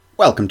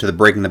Welcome to the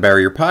Breaking the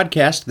Barrier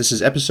podcast. This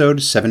is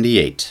episode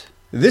 78.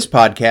 This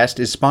podcast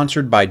is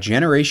sponsored by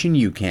Generation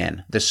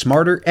UCAN, the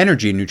smarter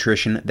energy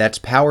nutrition that's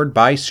powered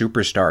by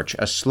Superstarch,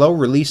 a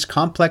slow-release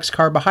complex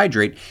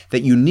carbohydrate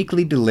that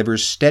uniquely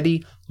delivers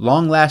steady,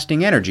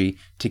 long-lasting energy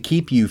to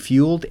keep you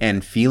fueled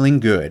and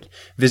feeling good.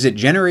 Visit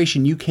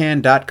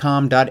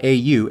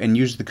generationucan.com.au and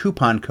use the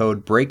coupon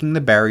code Breaking the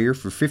Barrier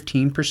for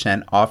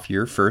 15% off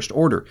your first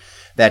order.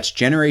 That's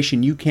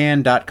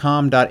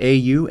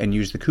generationucan.com.au and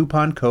use the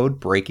coupon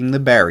code Breaking the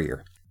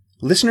Barrier.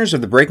 Listeners of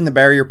the Breaking the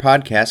Barrier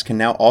podcast can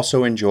now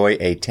also enjoy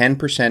a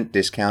 10%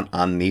 discount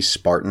on these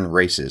Spartan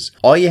races.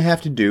 All you have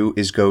to do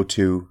is go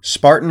to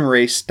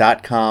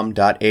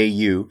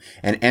spartanrace.com.au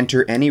and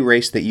enter any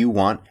race that you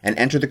want and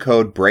enter the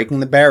code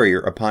Breaking the Barrier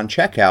upon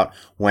checkout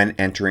when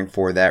entering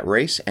for that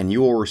race, and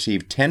you will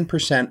receive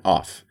 10%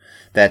 off.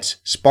 That's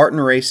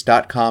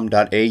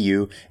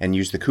spartanrace.com.au and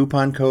use the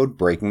coupon code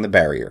Breaking the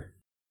Barrier.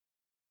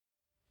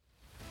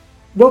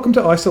 Welcome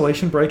to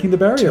Isolation Breaking the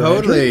Barrier.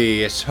 Totally.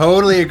 Andrew. It's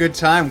totally a good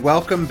time.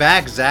 Welcome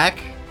back, Zach.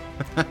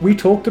 We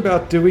talked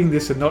about doing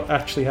this and not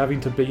actually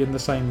having to be in the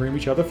same room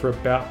with each other for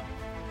about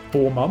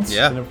 4 months.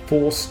 Yeah. And it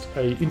forced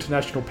an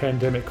international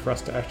pandemic for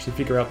us to actually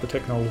figure out the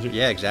technology.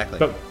 Yeah, exactly.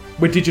 But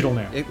we're digital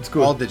now. It's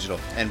good. All digital.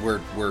 And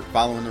we're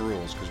following the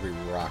rules because we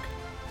rock.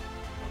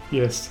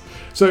 Yes.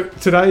 So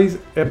today's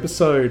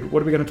episode,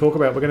 what are we going to talk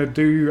about? We're going to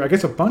do, I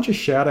guess, a bunch of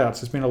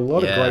shout-outs. There's been a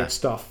lot of great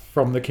stuff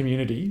from the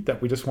community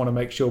that we just want to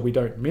make sure we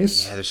don't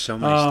miss. Yeah, there's so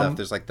many stuff.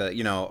 There's like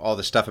all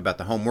the stuff about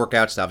the home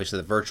workouts, obviously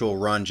the virtual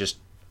run, just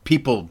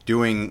people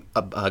doing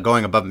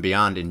going above and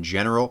beyond in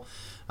general.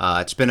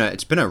 It's been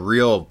a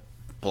real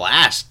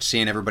blast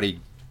seeing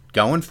everybody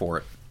going for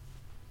it.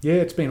 Yeah,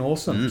 it's been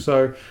awesome.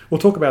 So we'll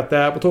talk about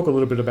that. We'll talk a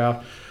little bit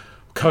about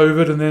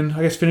COVID, and then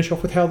I guess finish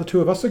off with how the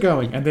two of us are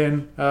going, and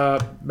then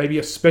maybe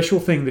a special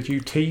thing that you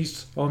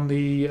teased on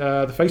the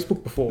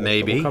Facebook before.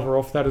 Maybe we'll cover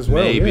off that as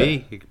well.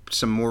 Maybe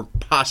some more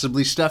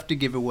possibly stuff to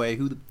give away.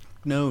 Who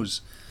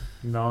knows?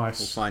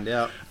 Nice. We'll find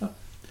out.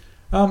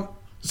 Home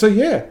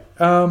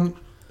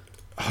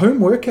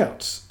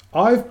workouts.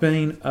 I've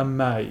been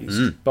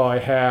amazed by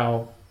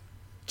how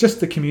just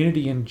the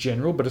community in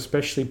general, but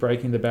especially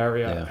Breaking the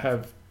Barrier,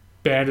 have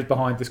banded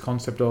behind this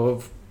concept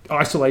of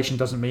isolation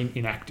doesn't mean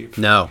inactive.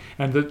 No.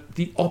 And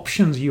the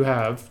options you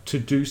have to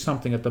do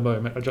something at the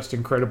moment are just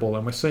incredible.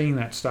 And we're seeing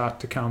that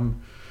start to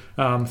come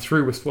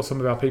through with what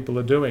some of our people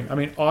are doing. I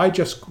mean, I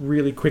just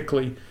really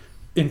quickly,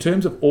 in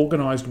terms of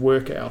organised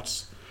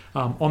workouts,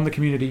 on the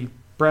community,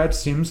 Brad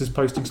Sims is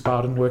posting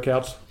Spartan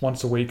workouts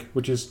once a week,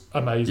 which is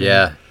amazing.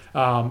 Yeah.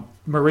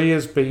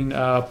 Maria's been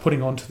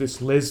putting onto this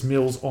Les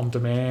Mills On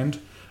Demand.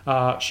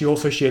 She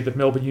also shared that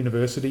Melbourne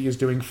University is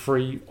doing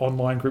free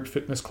online group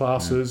fitness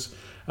classes.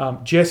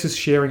 Jess is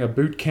sharing a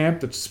boot camp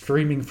that's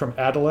streaming from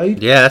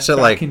Adelaide. Yeah, that's at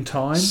in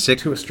time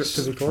to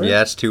Victoria.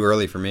 Yeah, it's too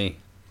early for me.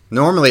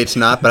 Normally it's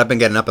not, but I've been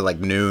getting up at like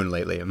noon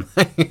lately.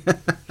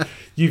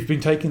 You've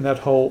been taking that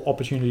whole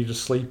opportunity to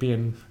sleep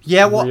in.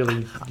 Yeah, well,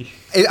 really.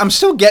 I'm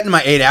still getting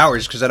my 8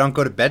 hours because I don't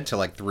go to bed till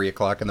like 3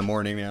 o'clock in the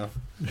morning now.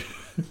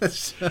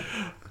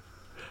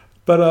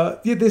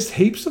 But there's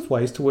heaps of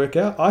ways to work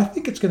out. I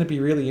think it's going to be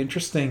really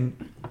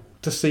interesting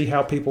to see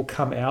how people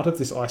come out of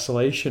this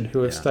isolation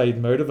who have stayed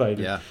motivated.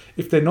 Yeah.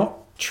 If they're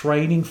not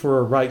training for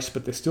a race,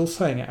 but they're still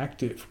staying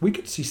active, we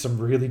could see some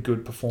really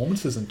good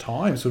performances and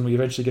times when we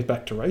eventually get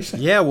back to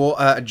racing. Yeah, well,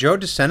 Joe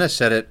DeSena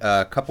said it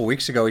a couple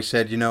weeks ago. He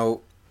said,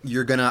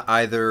 you're going to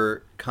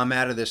either come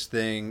out of this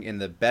thing in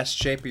the best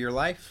shape of your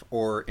life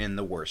or in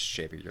the worst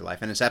shape of your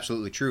life. And it's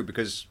absolutely true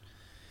because,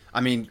 I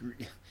mean,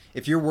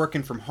 if you're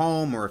working from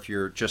home or if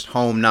you're just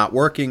home not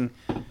working,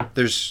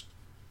 there's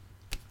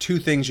two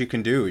things you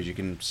can do. Is you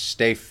can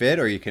stay fit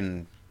or you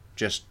can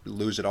just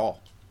lose it all.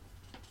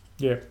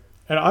 Yeah.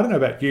 And I don't know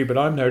about you, but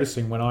I'm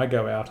noticing when I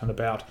go out and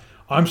about,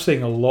 I'm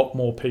seeing a lot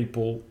more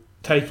people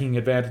taking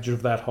advantage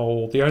of that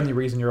whole, the only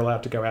reason you're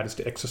allowed to go out is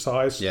to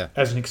exercise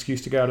as an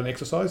excuse to go out and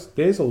exercise.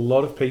 There's a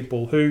lot of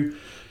people who,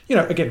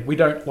 again, we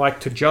don't like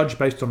to judge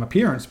based on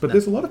appearance, but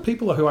there's a lot of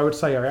people who I would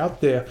say are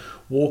out there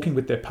walking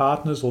with their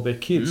partners or their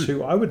kids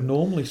who I would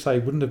normally say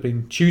wouldn't have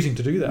been choosing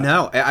to do that.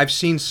 No, I've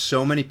seen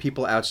so many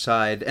people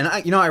outside, and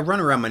I run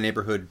around my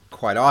neighborhood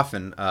quite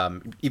often,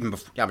 even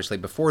obviously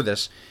before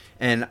this,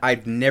 and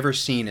I've never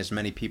seen as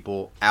many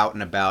people out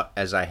and about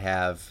as I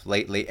have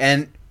lately.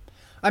 And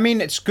I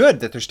mean, it's good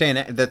that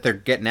they're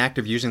getting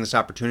active, using this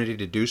opportunity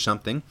to do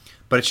something,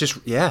 but it's just,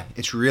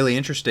 it's really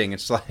interesting.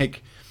 It's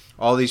like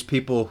all these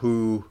people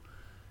who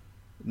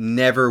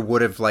never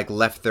would have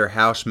left their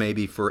house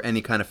maybe for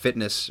any kind of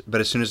fitness, but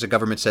as soon as the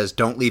government says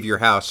don't leave your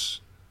house,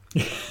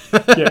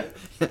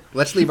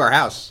 let's leave our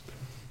house.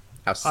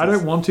 I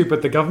don't want to,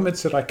 but the government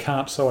said I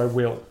can't, so I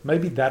will.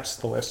 Maybe that's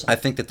the lesson. I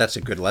think that's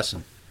a good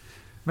lesson.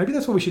 Maybe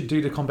that's what we should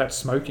do to combat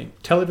smoking.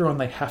 Tell everyone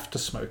they have to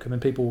smoke, and then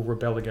people will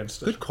rebel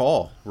against it. Good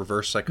call.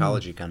 Reverse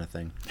psychology kind of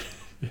thing.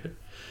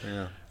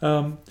 Yeah.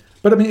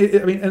 But I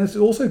mean, and it's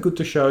also good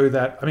to show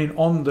that. I mean,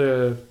 on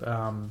the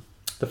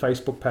the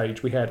Facebook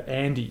page, we had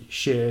Andy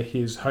share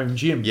his home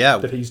gym Yeah,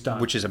 that he's done.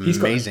 which is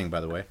amazing,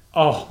 by the way.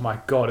 Oh my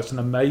God, it's an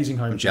amazing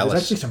home gym. Jealous.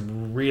 There's actually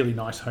some really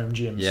nice home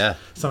gyms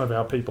some of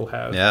our people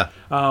have. Yeah.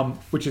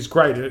 Which is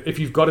great. If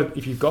you've got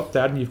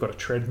that and you've got a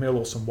treadmill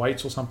or some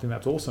weights or something,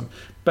 that's awesome.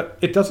 But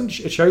it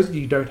shows that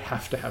you don't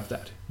have to have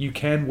that. You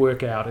can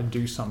work out and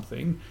do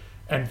something.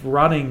 And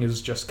running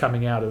is just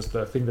coming out as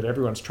the thing that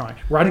everyone's trying.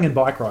 Running and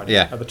bike riding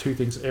are the two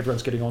things that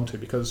everyone's getting onto,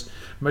 because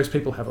most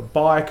people have a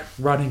bike.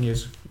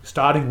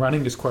 Starting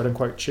running is quote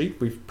unquote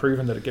cheap. We've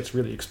proven that it gets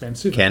really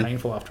expensive and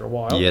painful after a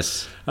while.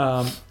 Yes.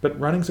 But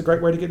running's a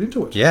great way to get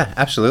into it. Yeah,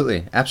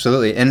 absolutely.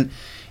 Absolutely. And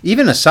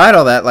even aside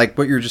all that, like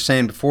what you were just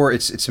saying before,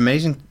 it's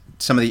amazing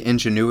some of the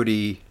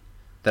ingenuity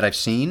that I've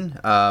seen.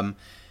 Like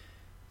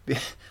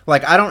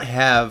I don't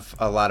have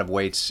a lot of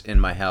weights in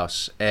my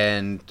house,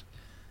 and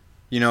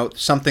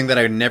something that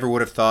I never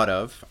would have thought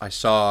of, I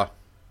saw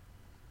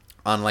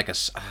on like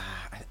it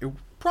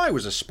probably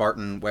was a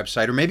Spartan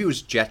website, or maybe it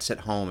was Jets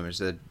at Home. It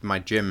was my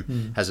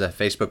gym has a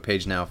Facebook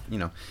page now,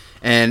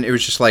 and it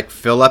was just like,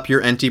 fill up your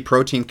empty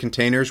protein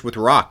containers with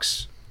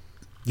rocks.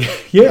 Yeah.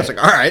 I was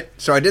like, all right.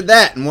 So I did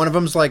that, and one of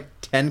them's like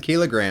 10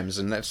 kilograms,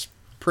 and that's a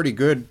pretty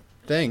good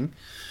thing,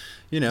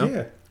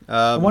 Yeah.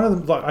 One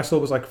of them I saw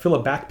was like, fill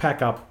a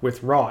backpack up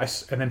with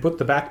rice and then put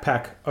the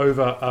backpack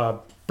over a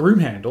broom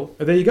handle,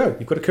 and there you go.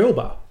 You've got a curl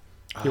bar.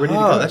 You're ready to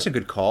go. That's a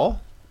good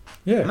call.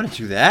 Yeah. I'm going to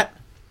do that.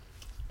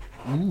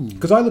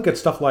 Because I look at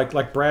stuff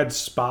like Brad's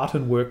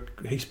Spartan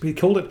work. He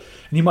called it,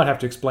 and you might have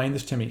to explain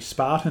this to me,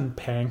 Spartan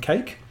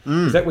pancake.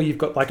 Is that where you've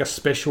got like a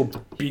special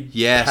big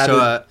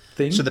padded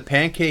thing? So the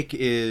pancake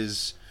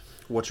is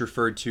what's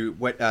referred to,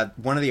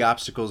 one of the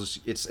obstacles,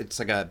 it's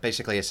like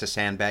basically it's a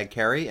sandbag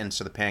carry, and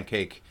so the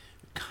pancake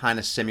kind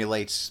of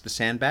simulates the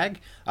sandbag.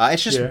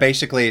 It's just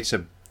basically, it's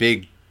a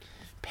big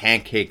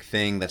pancake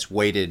thing that's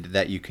weighted,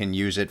 that you can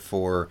use it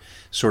for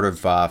sort of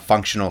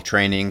functional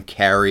training,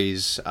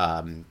 carries,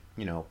 kind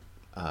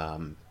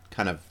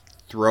of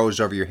throws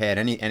over your head,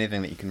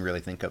 anything that you can really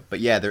think of.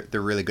 But yeah,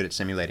 they're really good at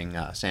simulating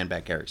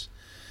sandbag carries.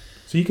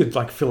 So you could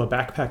like fill a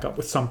backpack up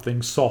with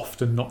something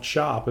soft and not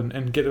sharp,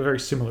 and get a very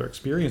similar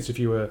experience if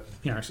you were,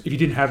 if you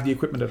didn't have the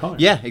equipment at home.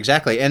 Yeah,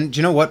 exactly. And do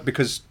you know what?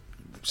 Because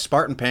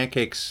Spartan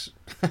pancakes,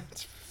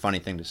 it's funny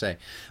thing to say,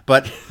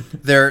 but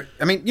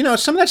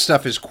some of that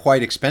stuff is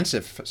quite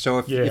expensive. So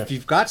if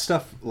you've got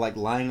stuff like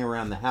lying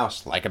around the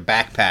house, like a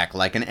backpack,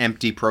 like an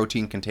empty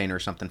protein container or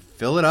something,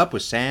 fill it up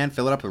with sand,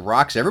 fill it up with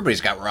rocks.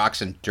 Everybody's got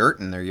rocks and dirt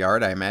in their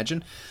yard, I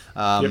imagine.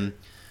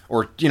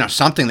 Or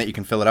something that you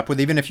can fill it up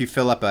with, even if you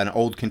fill up an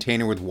old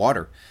container with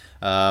water.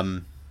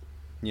 If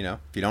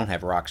you don't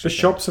have rocks. The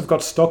shops have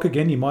got stock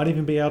again. You might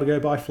even be able to go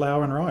buy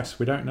flour and rice.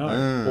 We don't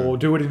know. Or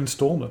do it in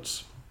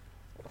installments.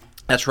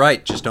 That's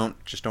right. Just don't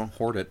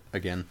hoard it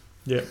again.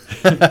 Yeah.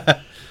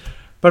 But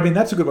I mean,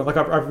 that's a good one. Like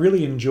I've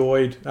really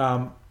enjoyed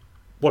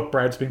what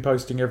Brad's been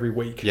posting every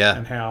week,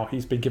 and how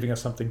he's been giving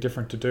us something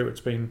different to do. It's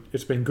been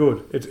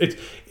good. It's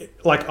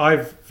like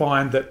I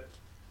find that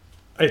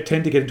I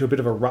tend to get into a bit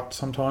of a rut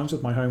sometimes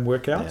with my home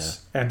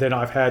workouts, and then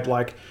I've had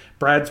like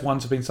Brad's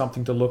ones have been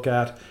something to look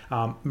at.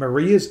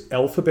 Maria's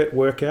alphabet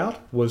workout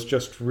was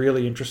just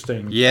really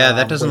interesting. Yeah,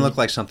 that doesn't look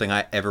like something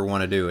I ever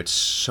want to do. It's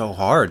so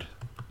hard.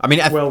 I mean,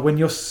 when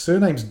your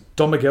surname's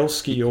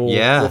Domagelski or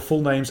your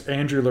full name's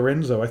Andrew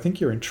Lorenzo, I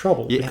think you're in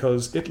trouble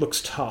because it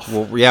looks tough.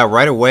 Well, yeah,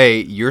 right away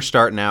you're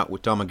starting out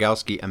with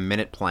Domagelski, a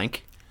minute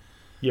plank.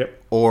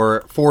 Yep.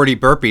 Or 40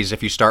 burpees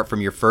if you start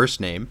from your first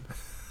name.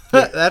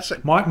 That's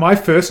my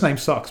first name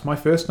sucks. My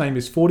first name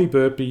is 40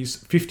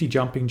 burpees, 50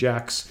 jumping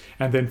jacks,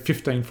 and then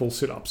 15 full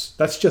sit-ups.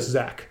 That's just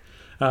Zach.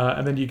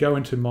 And then you go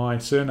into my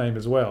surname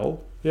as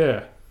well.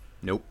 Yeah.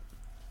 Nope.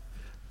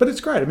 But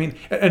it's great. I mean,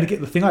 and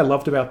again, the thing I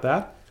loved about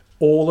that,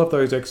 all of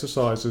those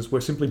exercises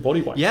were simply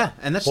body weight. Yeah,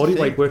 and that's body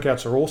weight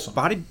workouts are awesome.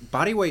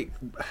 Body weight.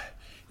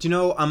 Do you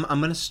know?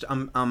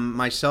 I'm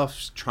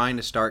myself trying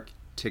to start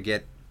to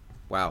get.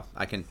 Wow,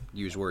 I can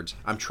use words.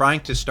 I'm trying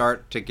to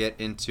start to get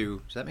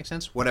into. Does that make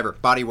sense? Whatever,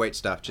 body weight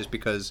stuff. Just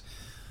because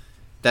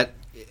that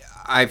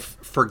I've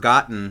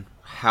forgotten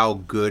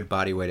how good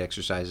body weight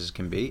exercises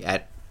can be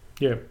at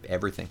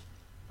everything.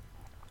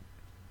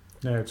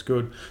 Yeah, it's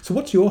good. So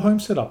what's your home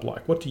setup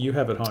like? What do you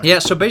have at home? Yeah,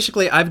 so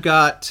basically I've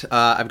got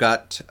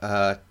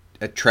a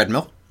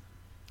treadmill.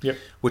 Yep.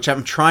 Which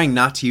I'm trying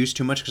not to use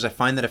too much because I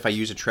find that if I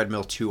use a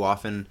treadmill too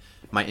often,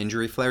 my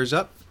injury flares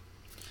up.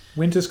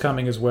 Winter's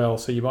coming as well,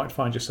 so you might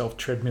find yourself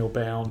treadmill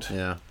bound.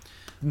 Yeah.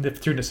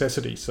 Through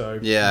necessity, so...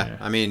 Yeah,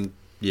 I mean,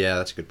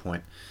 that's a good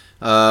point.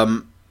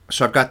 So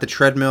I've got the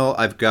treadmill.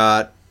 I've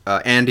got...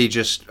 Andy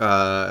just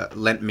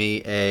lent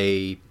me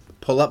a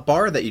pull-up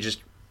bar that you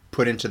just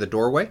put into the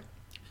doorway.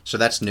 So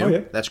that's new. Oh,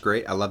 yeah. That's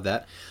great. I love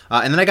that.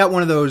 And then I got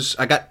one of those.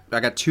 I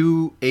got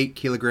two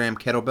 8-kilogram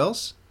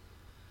kettlebells.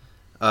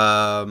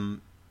 And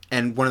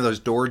one of those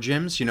door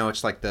gyms.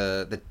 It's like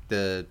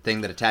the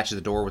thing that attaches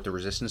the door with the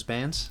resistance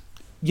bands.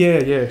 Yeah.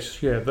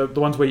 The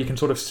ones where you can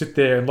sort of sit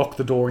there and lock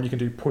the door and you can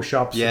do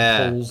push-ups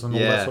and pulls and all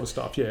that sort of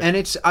stuff. Yeah.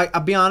 And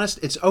I'll be honest,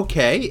 it's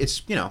okay.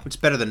 It's, it's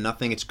better than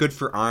nothing. It's good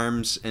for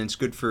arms and it's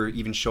good for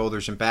even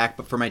shoulders and back.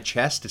 But for my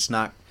chest,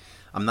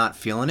 I'm not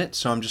feeling it.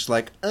 So I'm just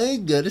like, I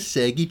got a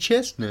saggy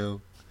chest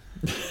now.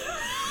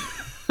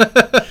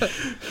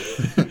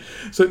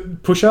 So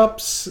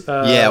push-ups.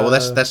 Well,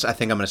 that's. I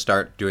think I'm going to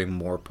start doing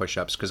more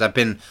push-ups because I've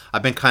been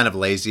kind of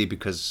lazy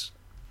because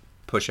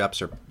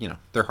push-ups are,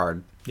 they're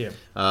hard. Yeah.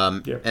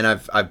 And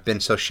I've been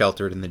so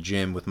sheltered in the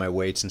gym with my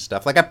weights and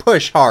stuff. Like I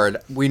push hard.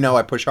 We know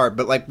I push hard,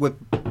 but like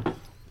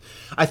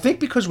I think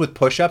because with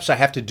push-ups I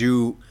have to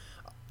do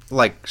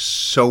like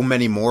so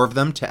many more of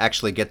them to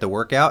actually get the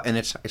workout, and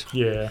it's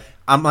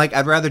I'm like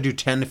I'd rather do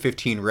 10 to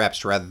 15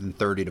 reps rather than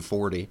 30 to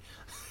 40.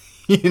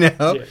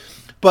 Yeah.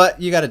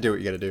 But you got to do what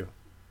you got to do.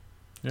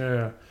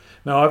 Yeah.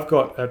 Now, I've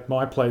got at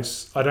my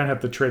place, I don't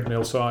have the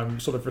treadmill, so I'm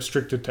sort of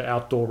restricted to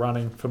outdoor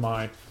running for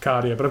my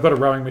cardio, but I've got a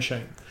rowing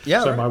machine.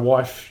 Yeah. So my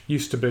wife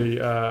used to be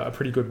a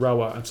pretty good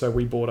rower, and so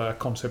we bought a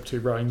Concept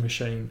 2 rowing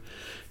machine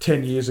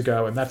 10 years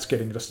ago, and that's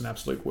getting just an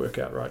absolute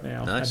workout right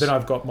now. Nice. And then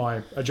I've got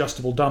my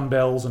adjustable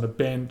dumbbells and a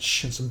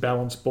bench and some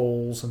balance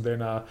balls, and then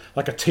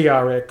like a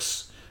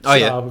TRX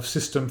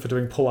system for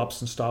doing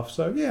pull-ups and stuff.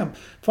 So, yeah, I'm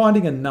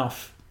finding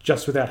enough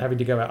just without having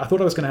to go out. I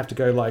thought I was going to have to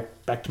go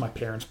like back to my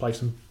parents'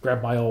 place and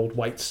grab my old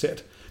weight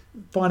set.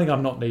 Finding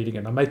I'm not needing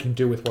it. I'm making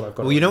do with what I've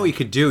got. Well, you know what you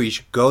could do? You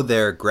should go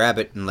there, grab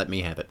it, and let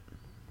me have it.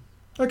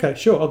 Okay,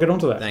 sure. I'll get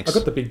onto that. Thanks. I've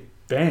got the big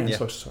band,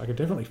 so I could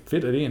definitely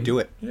fit it in. Do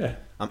it. Yeah.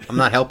 I'm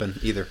not helping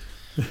either.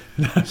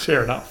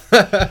 Fair enough.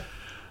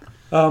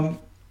 But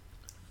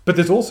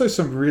there's also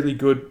some really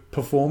good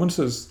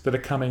performances that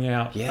are coming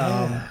out.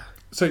 Yeah.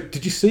 So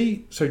did you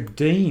see? So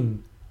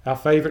Dean, our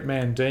favourite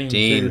man,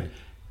 Dean.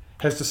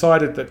 Has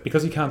decided that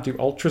because he can't do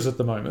ultras at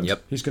the moment,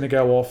 he's going to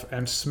go off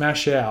and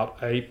smash out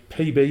a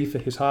PB for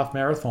his half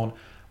marathon,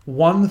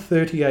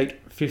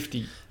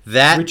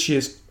 1:38.50, which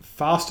is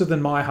faster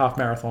than my half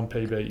marathon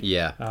PB.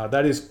 Yeah,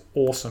 that is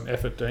awesome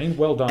effort, Dean.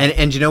 Well done.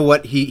 And you know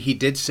what? He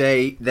did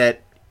say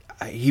that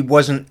he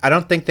wasn't. I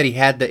don't think that he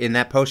had in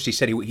that post. He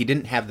said he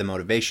didn't have the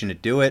motivation to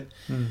do it,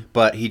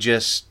 but he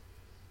just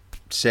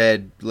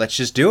said, "Let's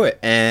just do it,"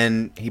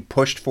 and he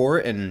pushed for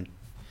it and.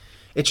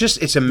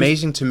 It's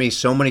amazing to me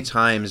so many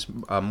times,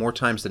 more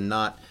times than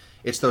not,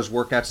 it's those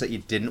workouts that you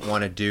didn't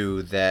want to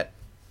do that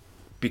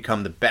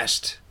become the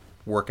best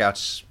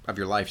workouts of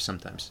your life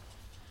sometimes.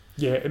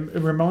 Yeah, it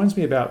reminds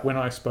me about when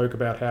I spoke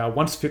about how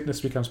once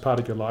fitness becomes part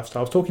of your lifestyle.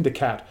 I was talking to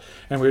Kat,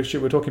 and we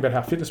were talking about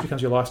how fitness becomes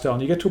your lifestyle,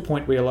 and you get to a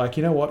point where you're like,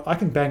 you know what, I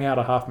can bang out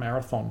a half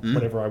marathon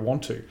whenever I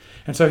want to.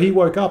 And so he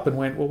woke up and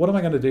went, well, what am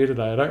I going to do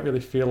today? I don't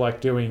really feel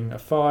like doing a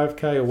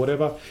 5K or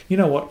whatever. You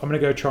know what, I'm going to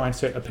go try and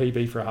set a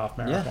PB for a half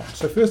marathon. Yeah.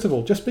 So first of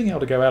all, just being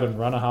able to go out and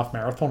run a half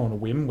marathon on a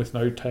whim with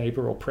no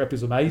taper or prep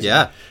is amazing.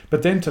 Yeah.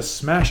 But then to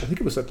smash, I think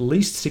it was at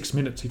least 6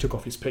 minutes he took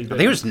off his PB. I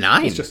think it was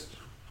 9.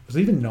 It was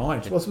even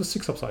 9. Well, it was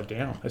 6 upside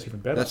down. That's even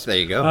better. There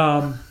you go.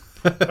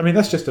 I mean,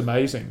 that's just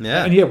amazing.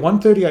 Yeah. And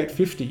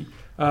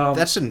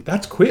 1:38.50.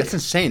 That's quick. That's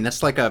insane.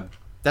 That's like a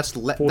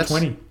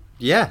 4:20.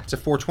 Yeah, it's a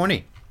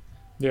 4:20.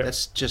 Yeah.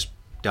 That's just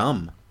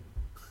dumb.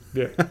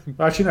 Yeah.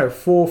 Actually, no,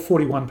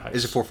 4:41 pace.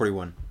 Is it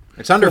 4:41?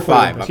 It's under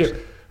 5. Yeah.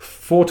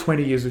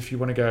 4:20 is if you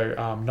want to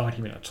go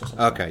 90 minutes or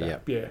something. Okay,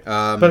 like that.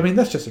 Yeah. But I mean,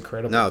 that's just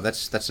incredible. No,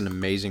 that's an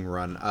amazing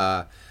run.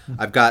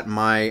 I'm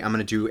going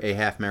to do a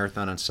half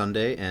marathon on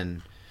Sunday,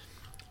 and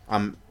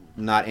I'm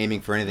not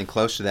aiming for anything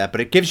close to that, but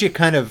it gives you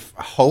kind of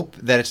hope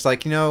that it's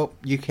like,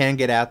 you can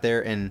get out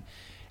there and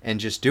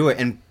just do it.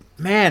 And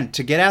man,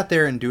 to get out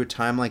there and do a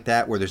time like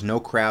that where there's no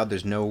crowd,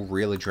 there's no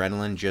real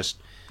adrenaline, just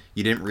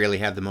you didn't really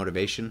have the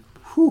motivation.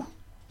 Whew.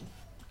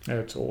 Yeah,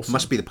 it's awesome.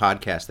 Must be the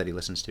podcast that he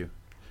listens to.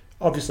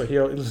 Obviously, he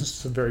listens to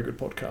some very good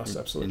podcasts,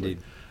 absolutely.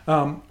 Indeed.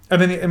 And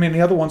then,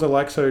 the other ones I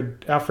like, so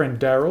our friend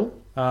Daryl,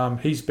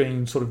 he's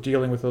been sort of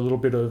dealing with a little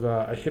bit of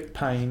a hip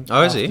pain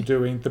after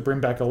doing the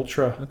Brimback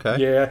Ultra.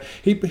 Okay. Yeah.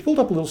 He pulled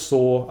up a little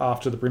sore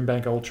after the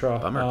Brimback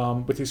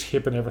Ultra with his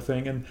hip and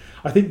everything. And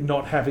I think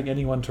not having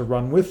anyone to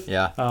run with.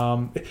 Yeah.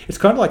 It's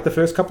kind of like the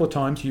first couple of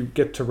times you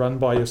get to run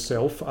by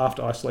yourself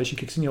after isolation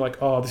kicks in, you're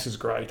like, oh, this is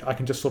great. I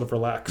can just sort of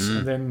relax.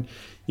 And then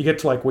you get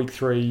to like week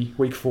 3,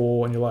 week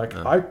 4, and you're like,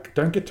 I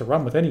don't get to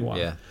run with anyone.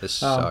 Yeah, this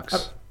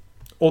sucks.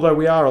 Although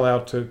we are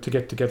allowed to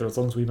get together as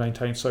long as we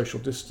maintain social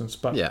distance.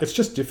 But it's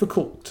just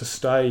difficult to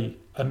stay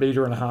 1.5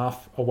 meters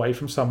away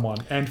from someone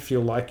and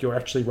feel like you're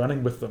actually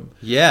running with them.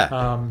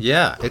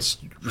 Yeah. It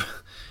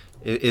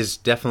is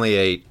definitely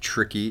a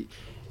tricky...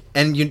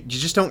 And you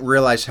just don't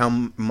realize how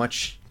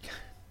much...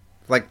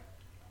 Like,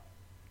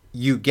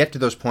 you get to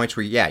those points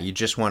where, you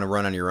just want to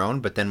run on your own,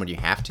 but then when you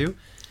have to,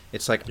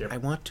 it's like, I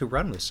want to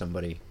run with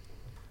somebody.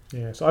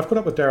 Yeah, so I've put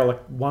up with Daryl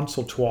like once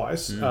or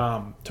twice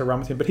to run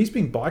with him, but he's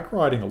been bike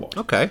riding a lot.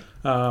 Okay.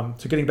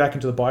 So getting back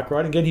into the bike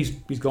riding again,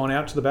 he's gone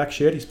out to the back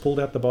shed. He's pulled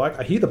out the bike.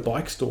 I hear the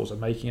bike stores are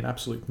making an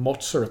absolute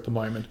mozza at the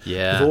moment.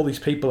 Yeah. Because all these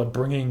people are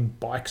bringing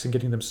bikes and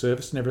getting them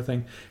serviced and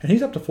everything, and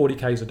he's up to 40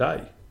 k's a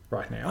day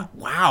right now.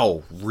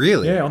 Wow,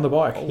 really? Yeah, on the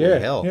bike. Holy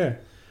hell. Yeah.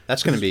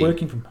 That's going to be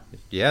working from.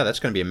 Yeah, that's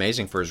going to be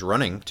amazing for his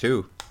running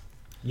too.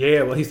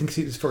 Yeah, well, he thinks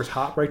it's for his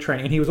heart rate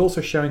training, and he was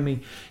also showing me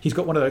he's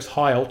got one of those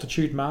high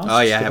altitude masks. Oh yeah,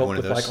 I to have help one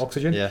of with, those. like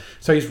oxygen. Yeah.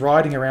 So he's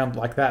riding around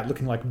like that,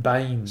 looking like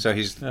Bane. So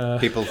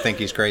people think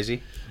he's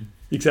crazy.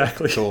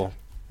 Exactly. Cool.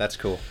 That's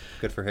cool.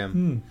 Good for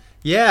him.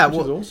 Yeah, Which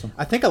is awesome.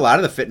 I think a lot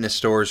of the fitness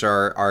stores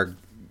are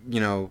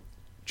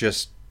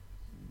just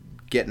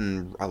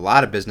getting a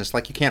lot of business.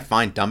 Like you can't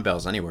find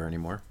dumbbells anywhere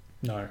anymore.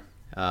 No.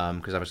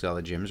 Because obviously all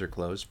the gyms are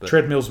closed. But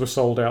treadmills were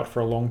sold out for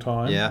a long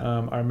time.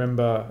 Yeah. I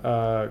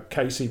remember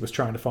Casey was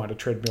trying to find a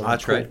treadmill.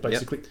 That's right.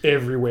 Basically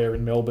everywhere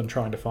in Melbourne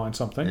trying to find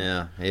something.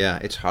 Yeah,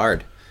 it's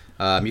hard.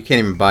 You can't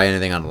even buy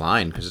anything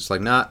online because it's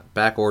like not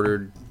back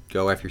ordered.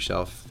 Go F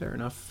yourself. Fair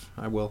enough.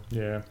 I will.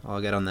 Yeah.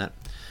 I'll get on that.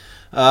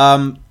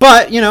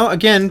 But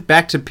again,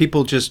 back to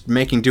people just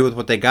making do with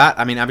what they got.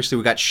 I mean, obviously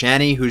we got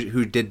Shani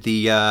who did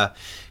the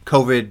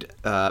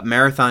COVID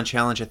marathon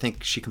challenge. I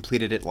think she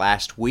completed it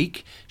last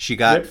week. She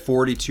got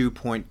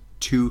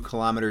 42.2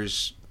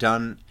 kilometers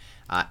done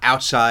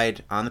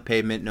outside on the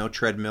pavement, no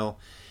treadmill,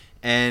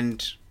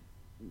 and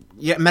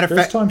matter of fact,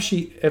 first time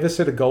she ever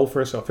set a goal for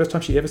herself. First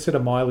time she ever set a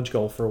mileage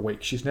goal for a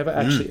week. She's never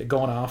actually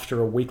gone after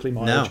a weekly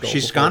mileage goal. No,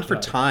 she's gone for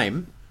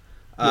time.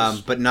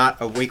 But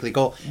not a weekly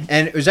goal.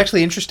 And it was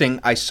actually interesting.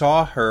 I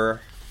saw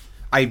her.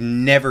 I've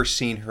never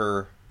seen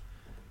her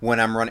when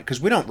I'm running, because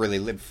we don't really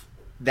live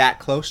that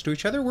close to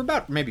each other. We're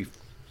about maybe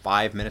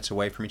 5 minutes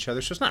away from each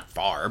other, so it's not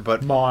far,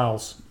 but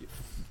miles.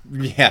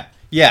 Yeah.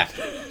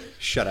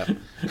 Shut up.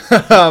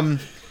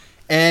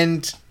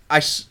 And I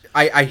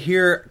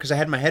hear, because I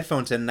had my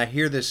headphones in, and I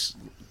hear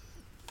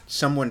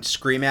someone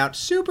scream out,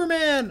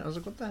 "Superman!" I was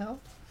like, "What the hell?"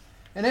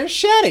 And there's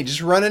Shani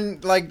just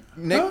running like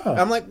Nick. Oh.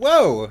 I'm like,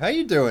 "Whoa, how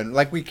you doing?"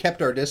 Like we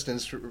kept our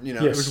distance.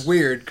 Yes. It was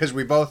weird because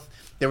we both,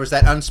 there was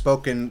that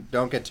unspoken,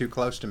 "Don't get too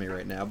close to me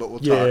right now," but we'll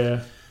talk.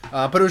 Yeah.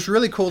 But it was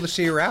really cool to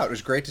see her out. It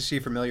was great to see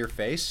a familiar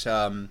face.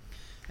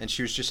 And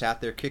she was just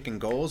out there kicking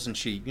goals, and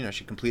she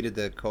completed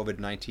the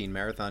COVID-19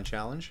 marathon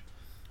challenge,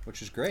 which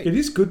was great. It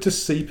is good to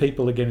see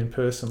people again in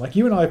person. Like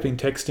you and I have been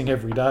texting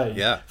every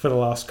day for the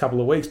last couple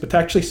of weeks, but to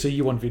actually see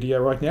you on video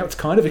right now, it's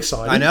kind of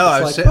exciting. I know.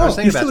 I was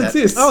thinking about that.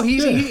 Exists. Oh,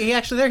 he's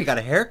actually there. He got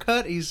a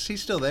haircut. He's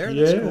still there.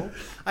 That's cool.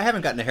 I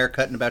haven't gotten a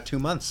haircut in about 2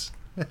 months.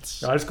 I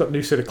just got a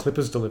new set of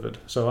clippers delivered,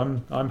 so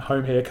I'm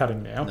home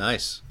haircutting now.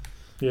 Nice.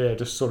 Yeah,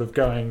 just sort of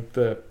going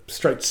the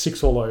straight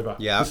 6 all over.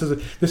 Yeah.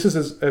 This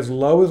is as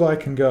low as I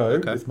can go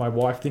with my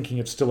wife thinking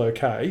it's still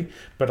okay,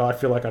 but I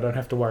feel like I don't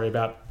have to worry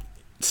about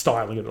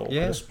styling it all.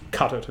 Yeah. I just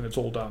cut it and it's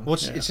all done. Well,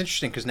 it's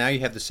interesting because now you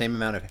have the same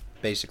amount of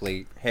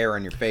basically hair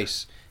on your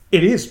face.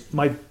 It is.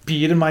 My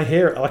beard and my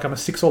hair, like I'm a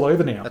 6 all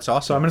over now. That's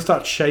awesome. So I'm going to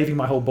start shaving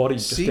my whole body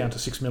just down to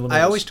 6 millimeters.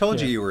 I always told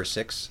you were a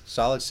 6.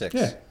 Solid 6.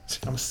 Yeah.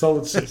 I'm a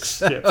solid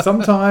 6. Yeah.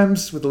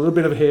 Sometimes with a little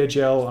bit of hair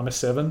gel, I'm a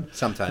 7.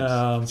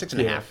 Sometimes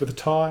 6.5. With a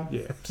tie,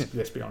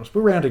 let's be honest,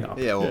 we're rounding up.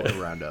 Yeah,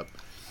 we'll round up.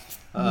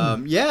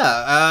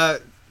 I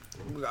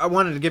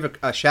wanted to give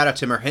a shout out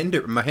to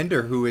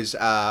Mahinder, who is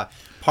a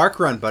park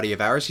run buddy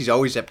of ours. He's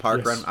always at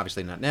park run,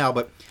 obviously not now,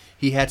 but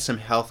he had some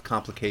health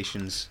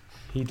complications.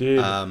 He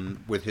did.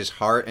 With his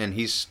heart, and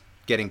he's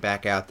getting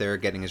back out there,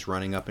 getting his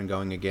running up and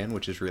going again,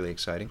 which is really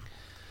exciting.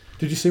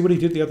 Did you see what he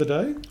did the other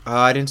day?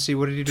 I didn't see.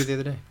 What did he do the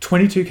other day?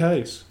 22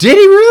 Ks. Did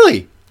he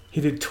really? He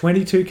did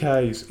 22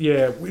 Ks.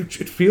 Yeah, which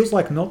it feels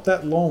like not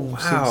that long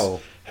since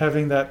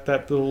having that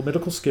little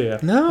medical scare.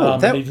 No,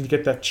 needing to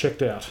get that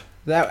checked out.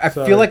 I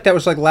feel like that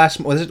was like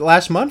was it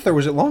last month or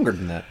was it longer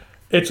than that?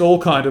 It's all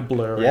kind of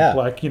blurry. Yeah.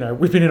 Like,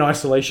 we've been in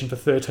isolation for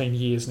 13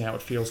 years now,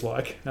 it feels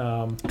like.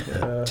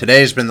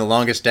 Today's been the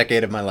longest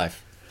decade of my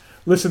life.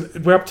 Listen,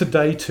 we're up to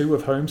day 2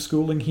 of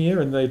homeschooling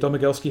here in the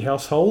Domagelski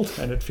household,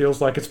 and it feels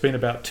like it's been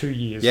about 2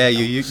 years. Yeah,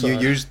 you used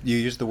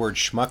the word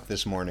schmuck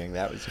this morning.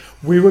 That was.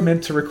 We were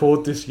meant to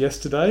record this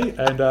yesterday,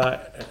 and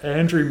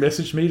Andrew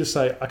messaged me to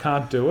say I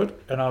can't do it,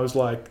 and I was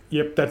like,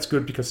 "Yep, that's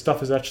good because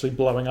stuff is actually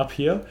blowing up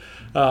here."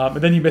 And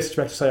then you messaged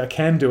back to say I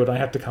can do it. I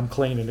had to come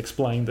clean and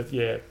explain that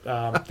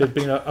there'd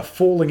been a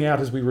falling out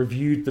as we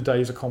reviewed the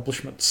day's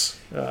accomplishments.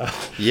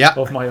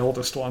 Of my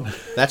oldest one.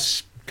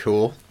 That's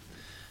cool.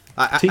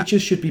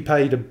 Teachers should be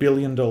paid $1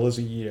 billion a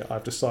year.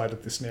 I've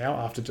decided this now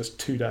after just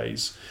 2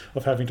 days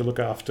of having to look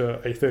after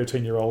a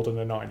 13-year-old and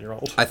a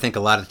 9-year-old. I think a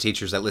lot of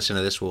teachers that listen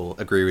to this will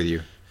agree with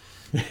you.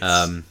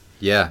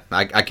 Yes.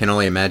 I can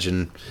only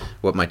imagine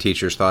what my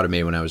teachers thought of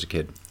me when I was a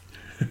kid,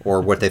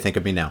 or what they think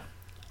of me now.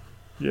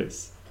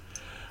 Yes.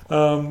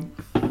 So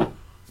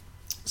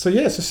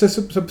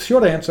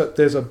short answer,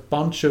 there's a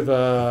bunch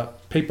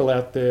of people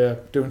out there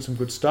doing some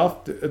good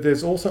stuff.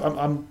 There's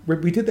also,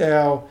 we did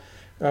our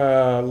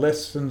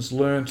lessons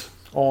learnt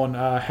on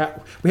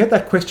how we had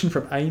that question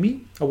from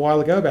Amy a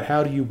while ago about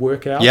how do you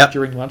work out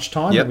during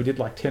lunchtime, and we did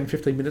like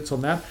 10-15 minutes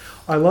on that.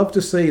 I love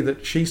to see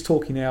that she's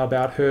talking now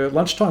about her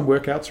lunchtime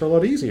workouts are a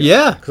lot easier,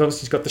 because obviously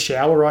she's got the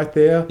shower right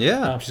there,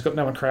 she's got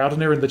no one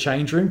crowding her in the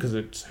change room because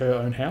it's her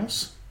own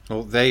house.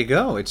 Well, there you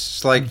go.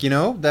 It's like,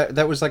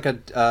 that was like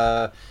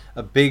a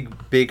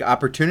big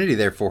opportunity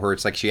there for her.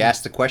 It's like she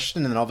asked the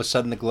question and then all of a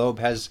sudden the globe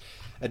has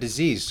a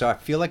disease, so I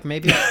feel like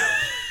maybe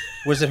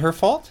was it her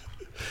fault?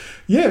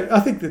 Yeah, I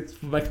think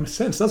that makes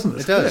sense, doesn't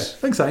it? It does. Yeah.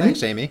 Thanks, Amy.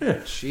 Thanks, Amy.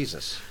 Yeah.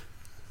 Jesus.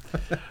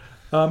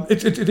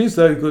 It is,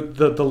 though, good.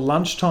 The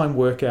lunchtime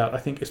workout, I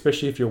think,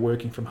 especially if you're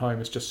working from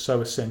home, is just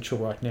so essential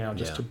right now,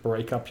 just to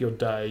break up your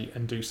day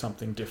and do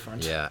something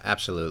different. Yeah,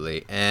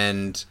 absolutely.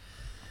 And,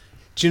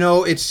 do you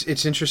know,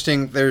 it's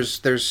interesting.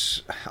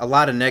 There's a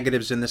lot of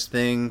negatives in this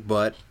thing,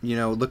 but, you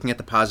know, looking at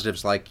the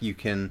positives, like you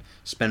can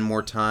spend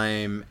more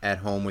time at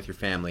home with your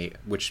family,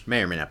 which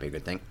may or may not be a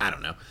good thing. I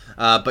don't know.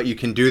 But you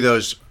can do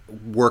those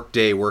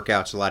workday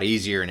workouts a lot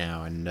easier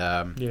now. And,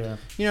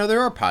 you know,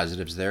 there are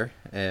positives there.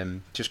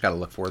 Just got to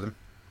look for them.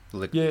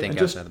 Think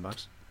outside the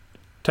box.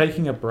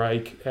 Taking a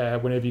break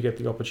whenever you get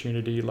the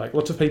opportunity. Like,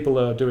 lots of people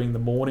are doing the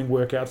morning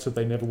workouts that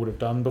they never would have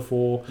done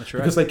before. That's right.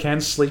 Because they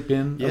can sleep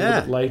in a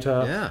little bit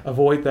later,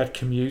 avoid that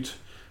commute.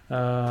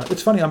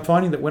 It's funny, I'm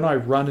finding that when I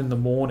run in the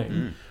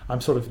morning,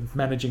 I'm sort of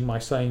managing my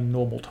same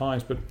normal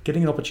times, but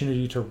getting an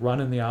opportunity to run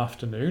in the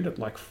afternoon at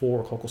like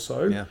 4 o'clock or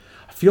so,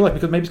 I feel like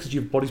because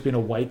your body's been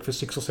awake for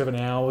 6 or 7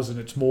 hours and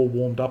it's more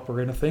warmed up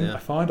or anything, I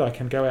find I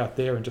can go out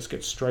there and just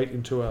get straight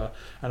into an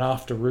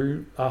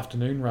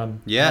afternoon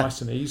run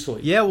nice and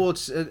easily. Yeah, well,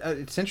 it's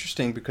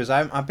interesting because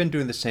I've been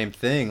doing the same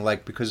thing,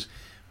 like, because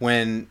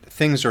when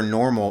things are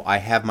normal, I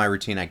have my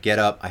routine. I get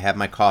up, I have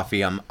my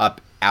coffee, I'm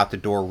up out the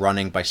door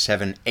running by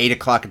 7, 8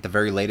 o'clock at the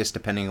very latest,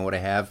 depending on what I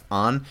have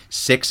on,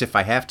 6 if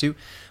I have to.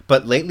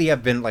 But lately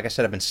I've been, like I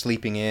said, I've been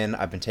sleeping in.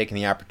 I've been taking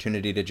the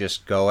opportunity to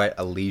just go at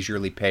a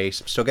leisurely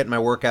pace. I'm still getting my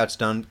workouts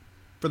done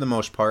for the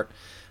most part.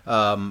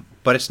 But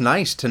it's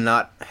nice to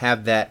not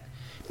have that,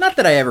 not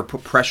that I ever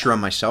put pressure on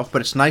myself,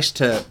 but it's nice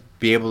to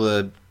be able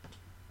to,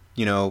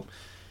 you know,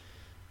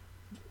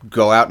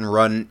 go out and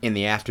run in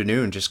the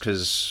afternoon just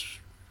because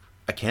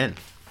I can.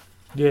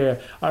 Yeah,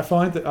 I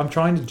find that I'm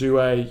trying to do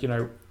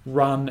a,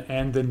 run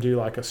and then do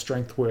like a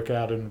strength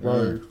workout and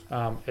row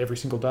every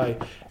single day.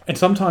 And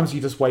sometimes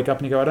you just wake up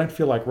and you go, I don't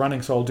feel like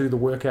running, so I'll do the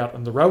workout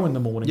and the row in the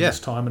morning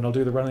this time, and I'll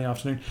do the run in the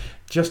afternoon.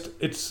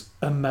 It's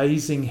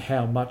amazing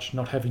how much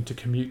not having to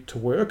commute to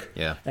work.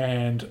 Yeah.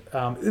 And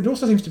it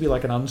also seems to be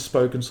like an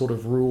unspoken sort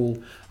of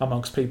rule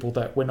amongst people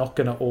that we're not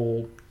going to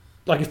all...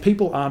 Like, if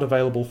people aren't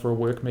available for a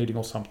work meeting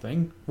or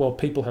something, well,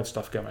 people have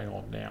stuff going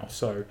on now,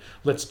 so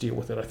let's deal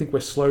with it. I think we're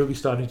slowly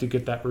starting to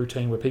get that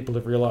routine where people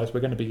have realised we're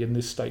going to be in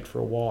this state for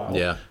a while.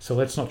 Yeah. So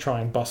let's not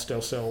try and bust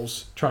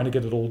ourselves trying to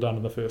get it all done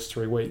in the first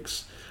 3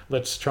 weeks.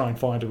 Let's try and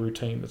find a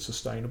routine that's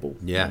sustainable.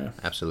 Yeah.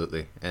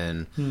 Absolutely.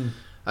 And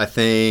I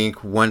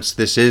think once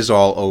this is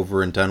all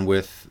over and done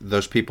with,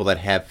 those people that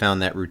have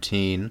found that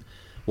routine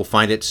will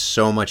find it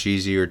so much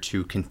easier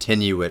to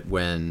continue it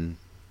when,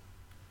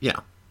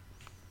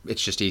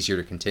 it's just easier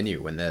to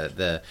continue when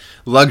the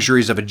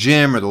luxuries of a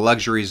gym or the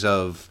luxuries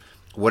of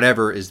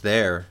whatever is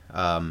there.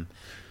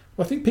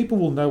 I think people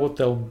will know what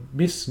they'll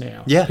miss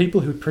now. Yeah. People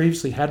who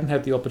previously hadn't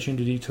had the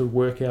opportunity to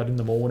work out in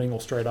the morning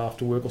or straight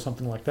after work or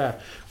something like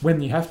that,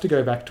 when you have to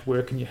go back to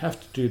work and you have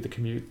to do the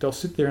commute, they'll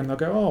sit there and they'll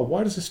go, oh,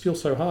 why does this feel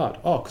so hard?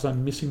 Oh, because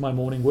I'm missing my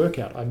morning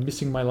workout. I'm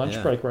missing my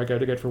lunch break where I go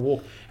for a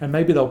walk. And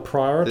maybe they'll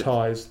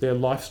prioritise their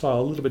lifestyle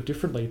a little bit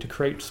differently to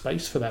create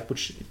space for that,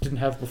 which it didn't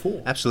have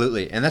before.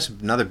 Absolutely. And that's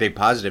another big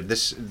positive.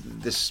 This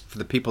for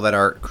the people that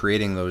are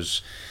creating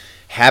those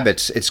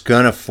habits, it's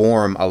going to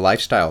form a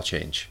lifestyle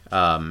change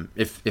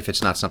if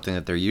it's not something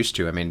that they're used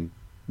to. I mean,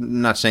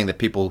 I'm not saying that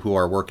people who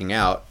are working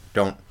out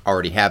don't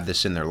already have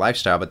this in their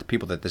lifestyle, but the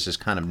people that this is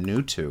kind of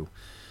new to,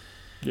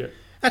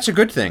 that's a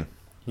good thing.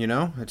 They're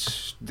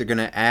going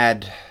to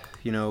add,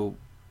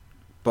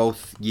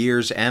 both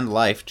years and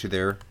life to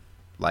their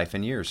life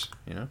and years,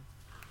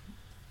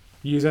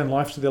 Years and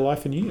life to their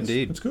life and years.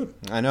 Indeed. That's good.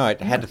 I know.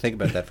 I had to think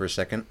about that for a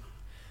second.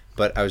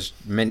 But I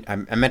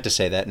meant to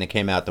say that, and it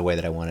came out the way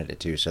that I wanted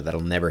it to, so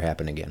that'll never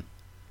happen again.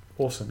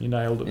 Awesome, you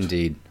nailed it.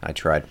 Indeed, I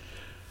tried.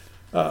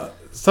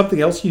 Something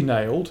else you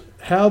nailed.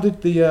 How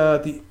did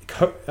the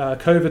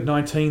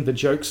COVID-19, the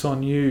Joke's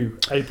on You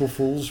April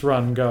Fool's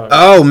run go?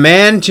 Oh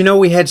man, do you know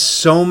we had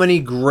so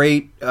many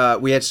great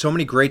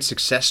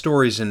success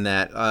stories in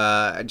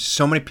that.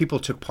 So many people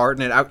took part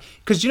in it.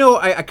 Because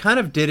I kind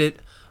of did it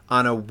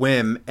on a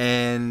whim,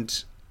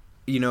 and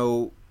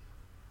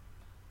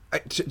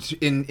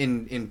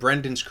in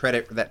Brendan's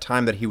credit for that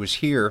time that he was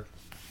here.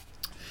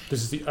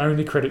 This is the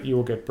only credit you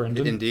will get,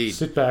 Brendan. Indeed.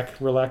 Sit back,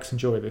 relax,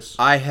 enjoy this.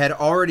 I had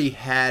already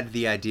had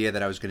the idea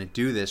that I was going to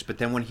do this, but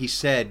then when he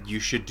said you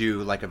should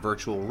do like a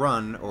virtual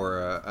run or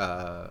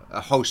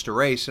a host a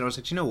race, and I was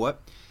like, you know what?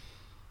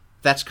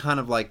 That's kind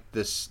of like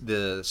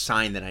the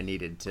sign that I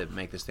needed to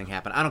make this thing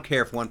happen. I don't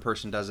care if one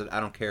person does it. I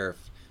don't care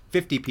if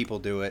 50 people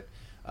do it.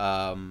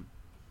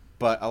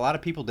 But a lot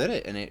of people did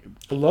it,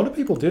 a lot of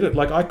people did it.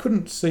 Like, I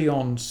couldn't see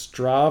on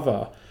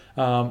Strava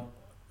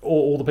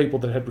all the people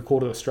that had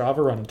recorded a Strava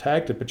run and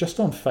tagged it, but just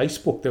on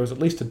Facebook, there was at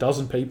least a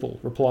dozen people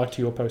replied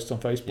to your posts on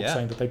Facebook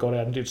saying that they got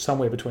out and did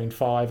somewhere between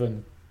 5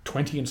 and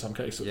 20 in some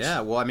cases.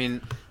 Yeah, well, I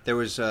mean, there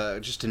was,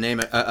 just to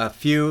name a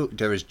few,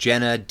 there was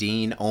Jenna,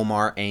 Dean,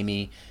 Omar,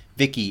 Amy,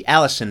 Vicky,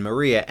 Allison,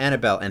 Maria,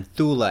 Annabelle,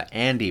 Anthula,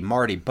 Andy,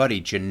 Marty,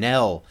 Buddy,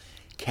 Janelle,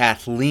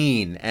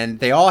 Kathleen, and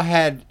they all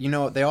had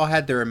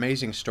their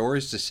amazing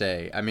stories to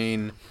say. I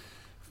mean,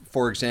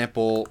 for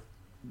example,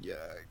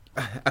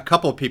 a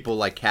couple of people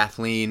like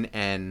Kathleen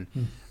and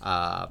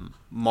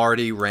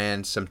Marty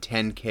ran some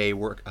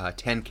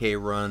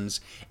 10K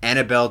runs.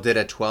 Annabelle did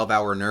a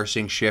 12-hour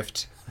nursing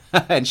shift,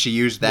 and she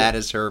used that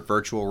as her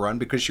virtual run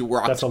because she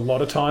walked. That's a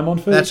lot of time on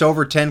foot. That's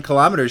over 10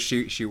 kilometers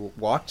she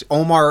walked.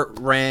 Omar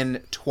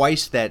ran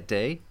twice that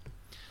day.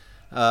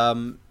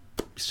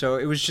 So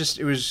it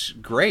was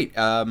great.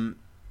 I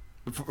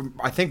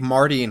think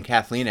Marty and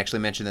Kathleen actually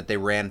mentioned that they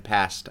ran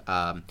past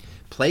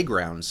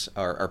playgrounds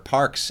or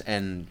parks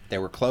and they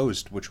were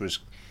closed, which was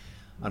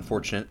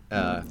unfortunate.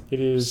 It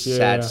is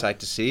sad sight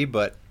to see,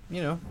 but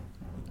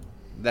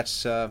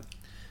that's the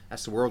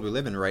world we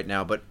live in right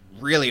now. But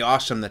really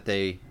awesome that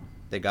they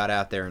got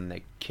out there and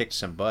they kicked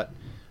some butt.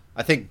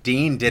 I think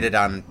Dean did it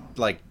on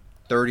like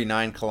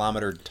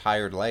 39-kilometer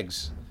tired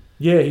legs.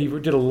 Yeah, he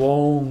did a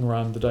long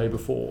run the day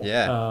before.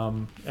 Yeah.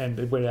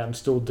 And went out and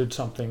still did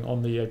something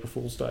on the April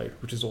Fool's Day,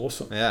 which is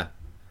awesome. Yeah,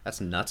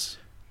 that's nuts.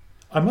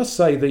 I must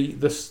say,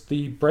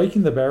 the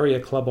Breaking the Barrier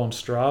Club on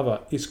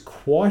Strava is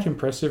quite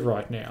impressive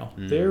right now.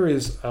 There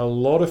is a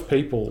lot of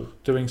people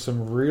doing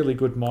some really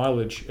good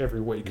mileage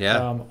every week.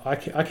 Yeah. I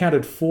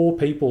counted 4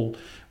 people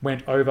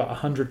went over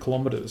 100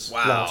 kilometres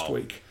last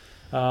week.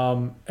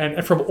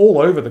 And from all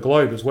over the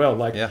globe as well.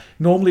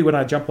 Normally when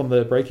I jump on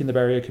the Breaking the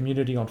Barrier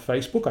community on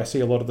Facebook, I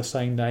see a lot of the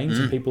same names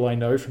and people I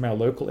know from our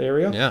local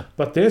area. Yeah.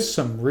 But there's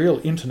some real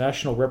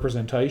international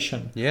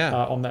representation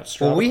on that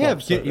Strava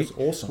club, so it's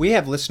awesome. We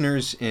have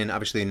listeners in,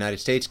 obviously, the United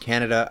States,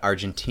 Canada,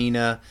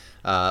 Argentina,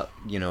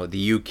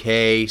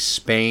 the UK,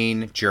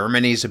 Spain,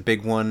 Germany's a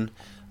big one.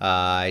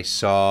 I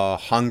saw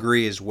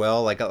Hungary as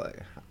well, like a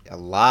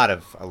lot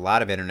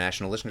of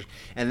international listeners.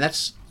 And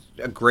that's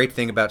a great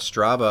thing about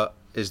Strava,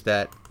 is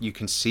that you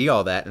can see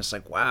all that, and it's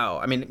like, wow.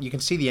 I mean, you can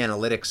see the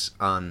analytics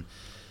on,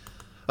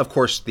 of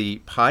course,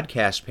 the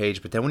podcast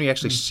page, but then when you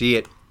actually see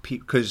it,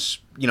 because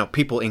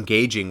people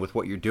engaging with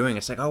what you're doing,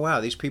 it's like, oh wow,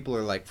 these people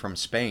are like from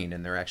Spain,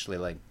 and they're actually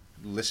like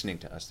listening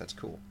to us. That's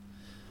cool.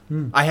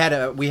 We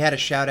had a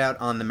shout out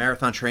on the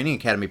Marathon Training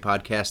Academy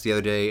podcast the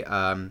other day.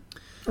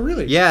 Oh,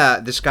 really? Yeah,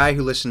 this guy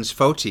who listens,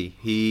 Foti,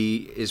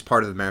 he is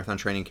part of the Marathon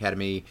Training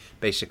Academy.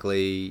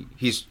 Basically,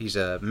 he's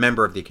a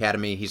member of the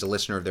academy. He's a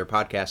listener of their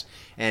podcast,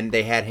 and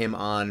they had him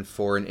on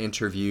for an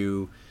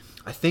interview.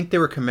 I think they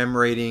were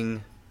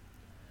commemorating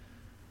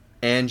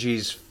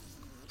Angie's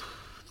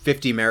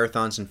 50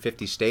 marathons in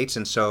 50 states,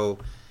 and so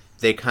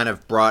they kind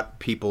of brought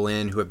people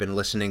in who have been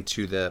listening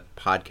to the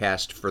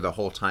podcast for the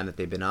whole time that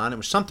they've been on. It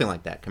was something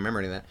like that,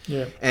 commemorating that.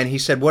 Yeah. And he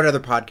said, what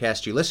other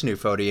podcasts do you listen to,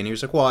 Foti? And he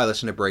was like, well, I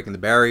listen to Breaking the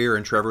Barrier.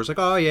 And Trevor was like,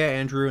 oh, yeah,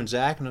 Andrew and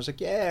Zach. And I was like,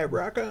 yeah,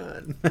 rock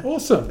on.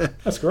 Awesome.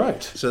 That's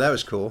great. So that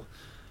was cool.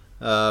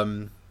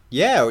 People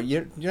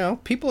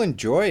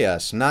enjoy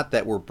us. Not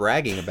that we're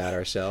bragging about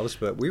ourselves,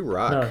 but we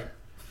rock. No.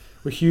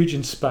 We're huge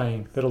in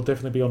Spain. That'll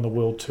definitely be on the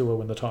world tour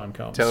when the time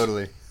comes.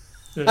 Totally.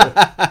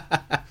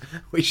 Yeah.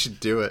 We should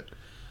do it.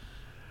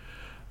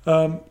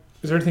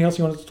 Is there anything else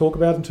you wanted to talk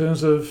about in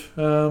terms of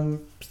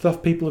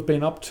stuff people have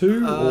been up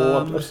to?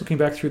 Or I'm just looking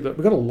back through that.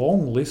 We've got a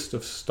long list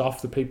of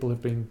stuff that people have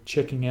been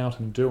checking out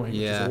and doing,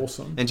 which is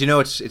awesome. And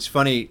it's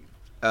funny,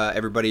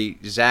 everybody,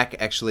 Zach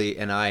actually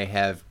and I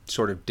have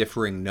sort of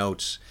differing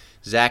notes.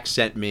 Zach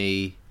sent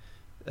me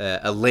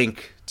a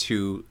link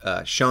to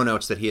show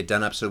notes that he had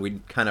done up, so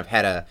we kind of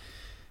had a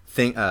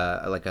thing,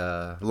 like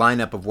a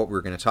lineup of what we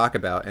were going to talk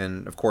about,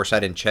 and of course I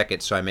didn't check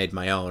it, so I made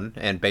my own,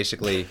 and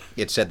basically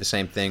it said the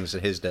same things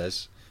that his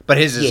does, but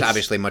his is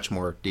obviously much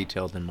more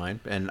detailed than mine,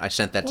 and I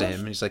sent that to him,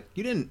 and he's like,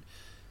 you didn't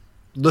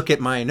look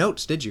at my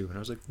notes, did you? And I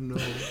was like, no,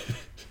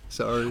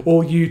 sorry.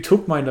 Or you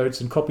took my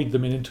notes and copied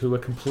them into a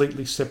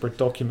completely separate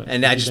document,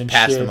 and I just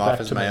passed them off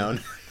as my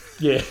own.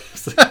 Yeah.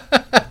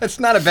 That's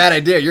not a bad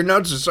idea. Your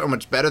notes are so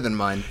much better than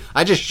mine.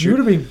 I just shoot. You would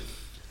have been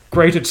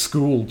great at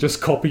school,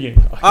 just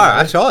copying.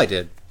 That's all I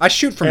did. I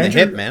shoot from the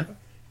hip, man.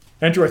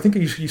 Andrew, I think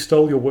you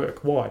stole your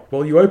work. Why?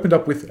 Well, you opened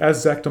up with,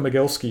 as Zach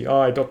Domagelski,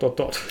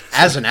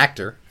 As an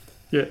actor.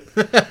 Yeah.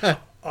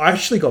 I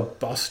actually got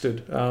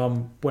busted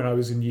when I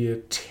was in year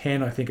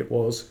 10, I think it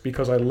was,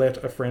 because I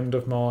let a friend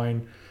of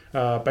mine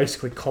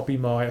basically copy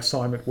my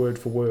assignment word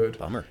for word.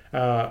 Bummer.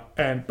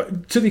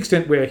 But to the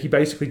extent where he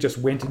basically just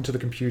went into the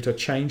computer,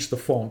 changed the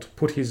font,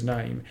 put his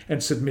name,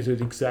 and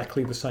submitted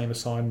exactly the same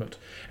assignment.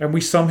 And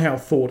we somehow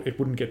thought it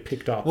wouldn't get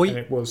picked up, and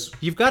it was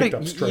You've got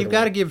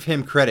to give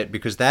him credit,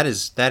 because that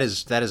is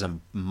a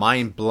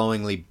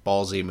mind-blowingly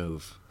ballsy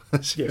move.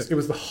 Yes, it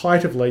was the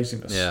height of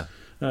laziness. Yeah.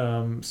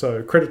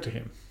 So credit to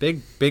him.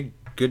 Big,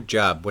 good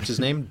job. What's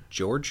his name?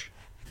 George?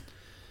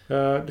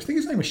 I think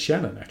his name was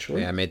Shannon,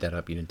 actually. Yeah, I made that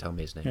up. You didn't tell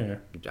me his name.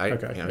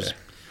 Yeah.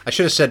 I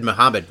should have said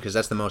Muhammad, because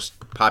that's the most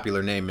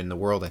popular name in the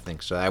world, I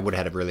think. So I would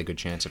have had a really good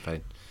chance if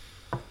I...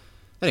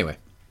 Anyway.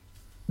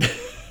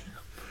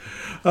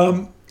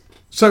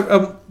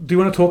 So do you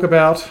want to talk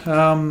about...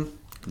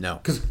 No.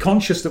 Because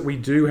conscious that we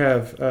do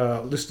have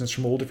listeners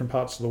from all different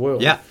parts of the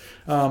world. Yeah.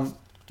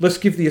 let's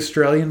give the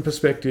Australian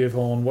perspective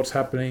on what's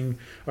happening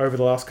over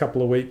the last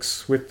couple of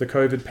weeks with the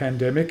COVID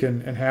pandemic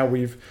and how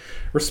we've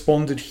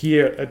responded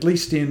here, at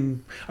least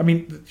in, I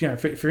mean,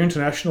 for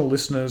international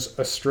listeners,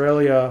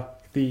 Australia,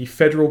 the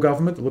federal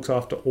government that looks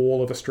after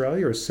all of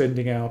Australia is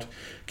sending out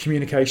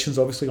communications,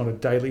 obviously, on a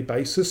daily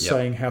basis,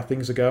 saying how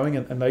things are going,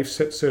 and they've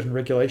set certain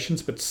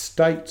regulations, but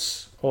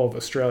states of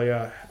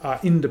Australia are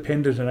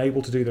independent and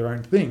able to do their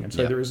own thing. And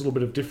so there is a little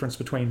bit of difference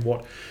between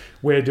what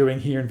we're doing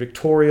here in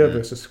Victoria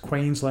versus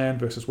Queensland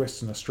versus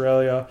Western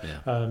Australia,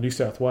 New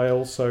South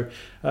Wales. So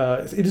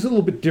it is a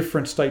little bit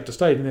different state to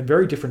state, and then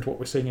very different to what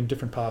we're seeing in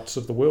different parts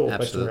of the world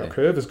based on where our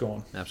curve has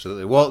gone.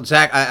 Absolutely. Well,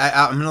 Zach,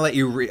 I'm going to let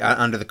you read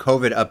under the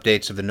COVID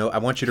updates of the note. I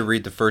want you to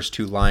read the first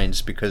 2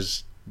 lines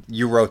because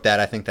you wrote that.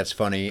 I think that's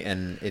funny,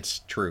 and it's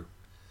true.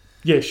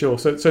 Yeah, sure.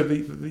 So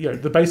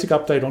the basic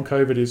update on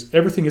COVID is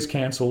everything is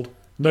cancelled.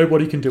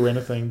 Nobody can do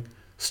anything.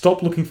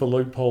 Stop looking for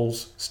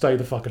loopholes. Stay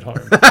the fuck at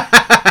home.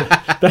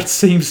 That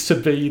seems to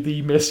be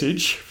the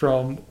message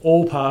from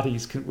all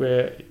parties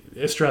where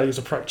Australia's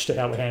approach to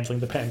how we're handling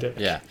the pandemic.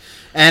 Yeah.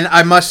 And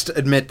I must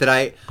admit that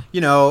I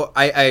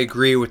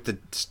agree with the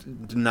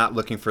not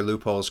looking for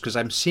loopholes, because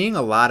I'm seeing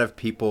a lot of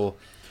people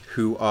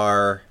who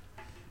are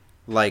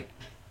like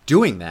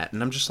doing that.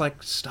 And I'm just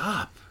like,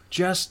 stop.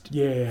 Just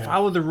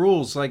follow the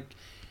rules. Like,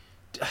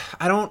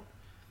 I don't...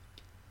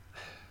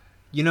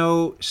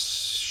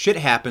 shit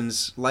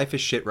happens. Life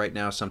is shit right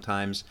now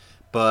sometimes.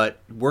 But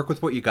work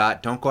with what you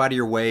got. Don't go out of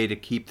your way to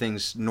keep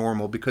things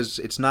normal, because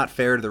it's not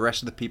fair to the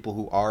rest of the people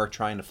who are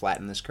trying to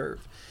flatten this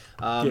curve.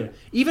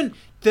 Even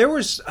there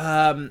was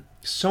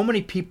so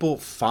many people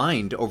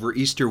fined over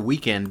Easter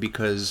weekend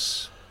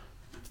because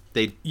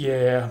they...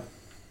 Yeah.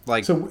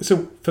 So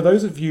for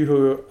those of you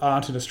who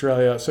aren't in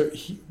Australia,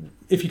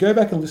 if you go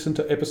back and listen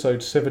to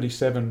episode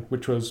 77,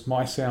 which was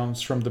my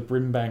sounds from the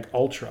Brimbank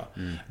Ultra,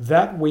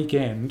 that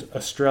weekend,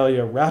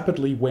 Australia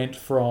rapidly went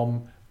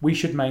from we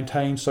should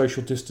maintain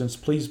social distance,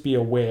 please be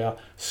aware,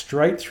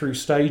 straight through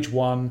stage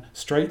 1,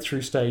 straight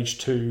through stage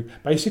 2,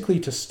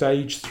 basically to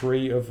stage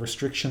 3 of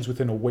restrictions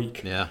within a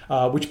week.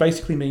 Which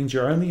basically means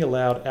you're only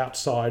allowed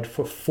outside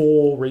for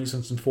 4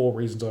 reasons and 4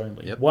 reasons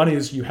only. One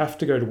is you have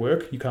to go to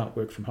work, you can't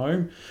work from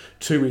home.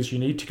 2 is you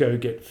need to go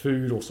get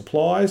food or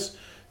supplies.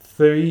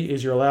 3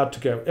 is you're allowed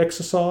to go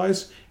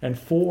exercise, and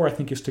 4, I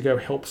think, is to go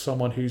help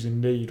someone who's in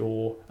need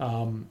or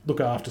look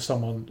after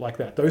someone like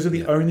that. Those are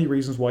the only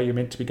reasons why you're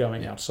meant to be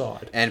going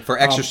outside. And for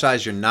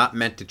exercise, you're not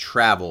meant to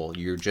travel.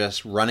 You're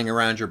just running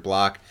around your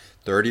block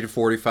 30 to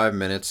 45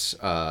 minutes,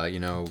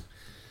 whatever.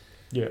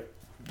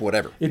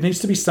 It needs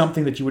to be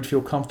something that you would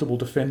feel comfortable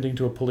defending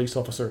to a police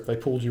officer if they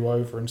pulled you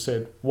over and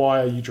said,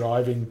 why are you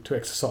driving to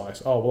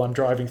exercise? Oh, well, I'm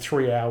driving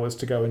 3 hours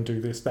to go and do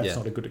this. That's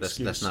not a good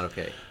excuse. That's not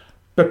okay.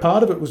 But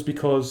part of it was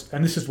because,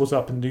 and this was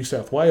up in New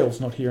South Wales,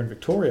 not here in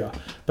Victoria,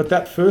 but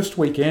that first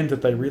weekend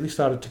that they really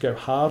started to go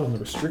hard on the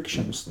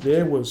restrictions,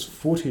 there was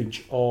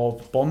footage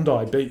of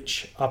Bondi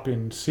Beach up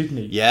in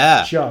Sydney.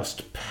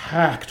 Just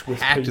packed with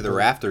people. Packed to the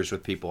rafters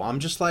with people. I'm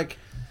just like,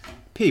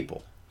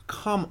 people,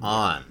 come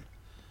on.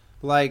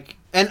 Like,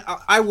 and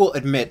I will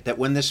admit that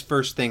when this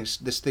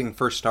thing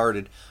first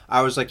started,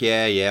 I was like,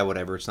 yeah,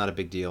 whatever, it's not a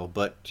big deal.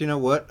 But you know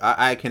what?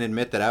 I can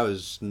admit that I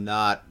was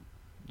not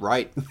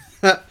right.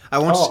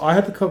 I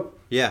had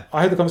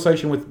the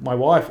conversation with my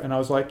wife, and I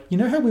was like, you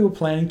know how we were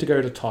planning to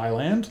go to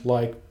Thailand,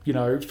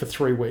 for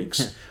 3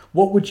 weeks?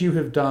 What would you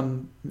have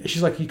done?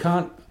 She's like, you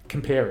can't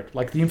compare it.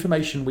 Like, the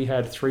information we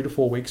had 3 to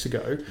 4 weeks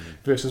ago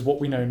versus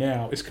what we know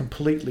now is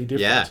completely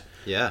different.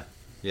 Yeah.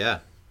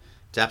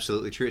 It's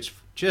absolutely true. It's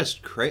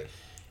just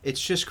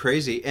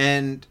crazy.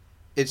 And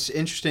it's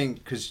interesting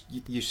because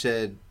you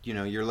said,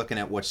 you're looking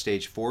at what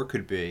stage 4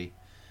 could be.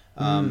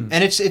 And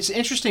it's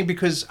interesting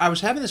because I was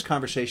having this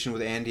conversation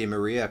with Andy and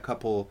Maria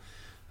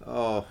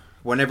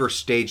whenever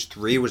stage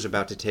 3 was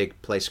about to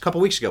take place a couple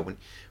weeks ago,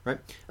 right?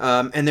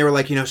 And they were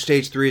like,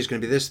 stage 3 is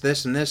going to be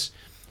this, and this.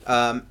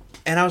 And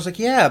I was like,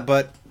 yeah,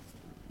 but,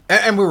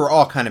 and we were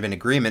all kind of in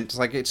agreement. It's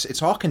like,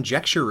 it's all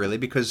conjecture really,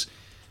 because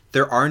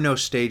there are no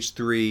stage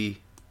 3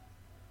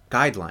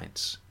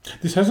 guidelines.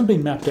 This hasn't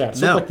been mapped out.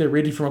 It's not like they're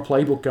ready from a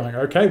playbook going,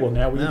 okay, well,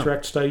 now we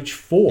interact stage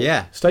 4.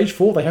 Yeah. Stage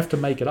 4, they have to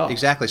make it up.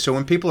 Exactly. So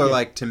when people are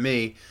like to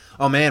me,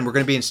 oh man, we're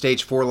going to be in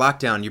stage 4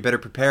 lockdown, you better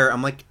prepare.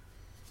 I'm like,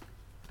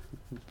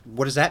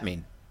 what does that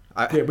mean?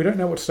 We don't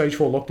know what stage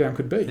 4 lockdown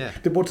could be. Yeah.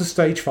 What does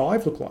stage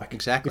 5 look like?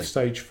 Exactly. If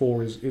stage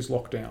 4 is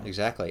lockdown.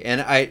 Exactly.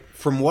 And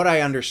from what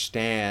I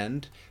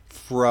understand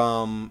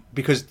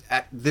because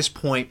at this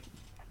point,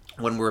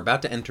 when we're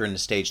about to enter into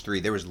stage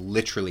 3, there was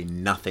literally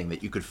nothing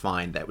that you could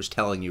find that was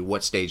telling you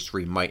what stage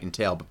 3 might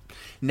entail. But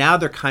now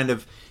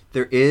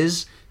there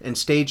is, and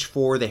stage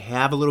 4, they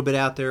have a little bit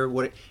out there.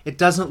 It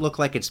doesn't look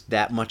like it's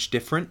that much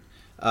different.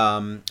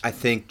 I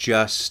think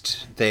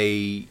just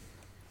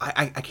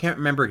I can't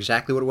remember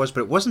exactly what it was, but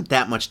it wasn't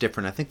that much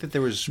different. I think that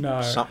there was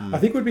something. I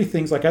think it would be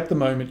things like at the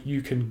moment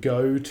you can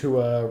go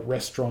to a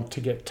restaurant to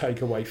get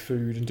takeaway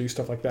food and do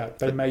stuff like that.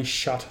 They may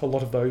shut a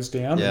lot of those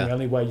down. Yeah. And the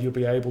only way you'll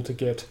be able to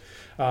get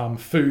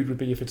food would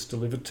be if it's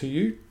delivered to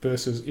you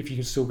versus if you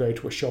can still go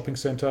to a shopping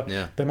centre.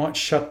 Yeah. They might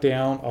shut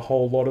down a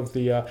whole lot of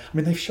the...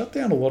 they've shut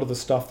down a lot of the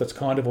stuff that's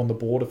kind of on the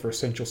border for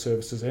essential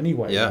services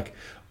anyway. Yeah. Like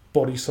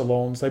body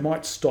salons. They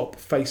might stop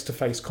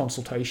face-to-face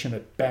consultation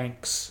at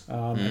banks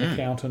and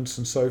accountants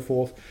and so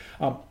forth.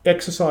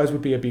 Exercise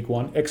would be a big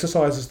one.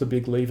 Exercise is the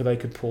big lever they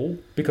could pull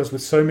because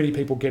with so many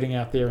people getting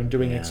out there and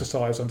doing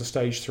exercise under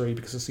stage 3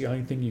 because it's the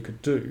only thing you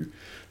could do,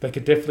 they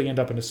could definitely end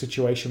up in a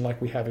situation like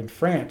we have in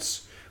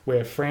France,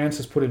 where France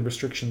has put in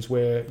restrictions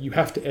where you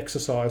have to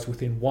exercise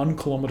within 1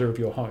 kilometre of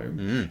your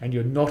home and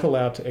you're not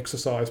allowed to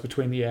exercise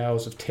between the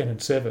hours of 10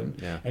 and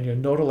 7 and you're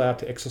not allowed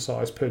to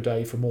exercise per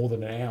day for more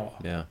than an hour.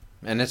 Yeah.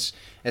 And it's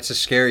a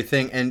scary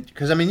thing, and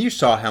because you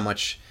saw how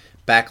much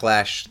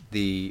backlash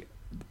the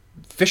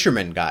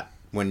fishermen got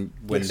when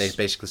they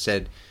basically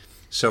said.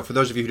 So for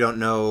those of you who don't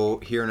know,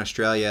 here in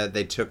Australia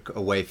they took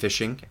away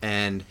fishing,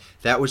 and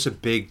that was a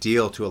big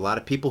deal to a lot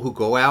of people who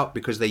go out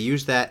because they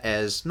use that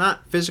as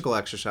not physical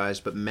exercise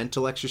but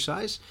mental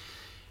exercise.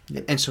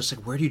 Yep. And so it's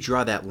like, where do you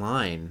draw that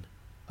line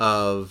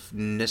of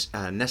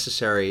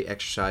necessary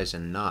exercise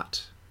and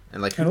not?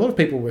 And a lot of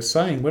people were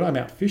saying, when I'm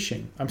out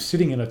fishing, I'm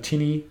sitting in a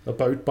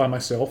boat by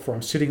myself, or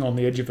I'm sitting on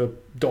the edge of a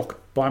dock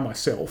by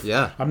myself.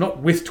 Yeah. I'm not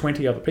with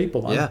 20 other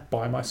people. I'm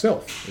by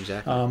myself.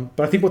 Exactly.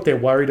 But I think what they're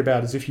worried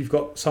about is if you've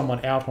got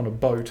someone out on a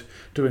boat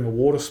doing a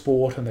water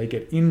sport and they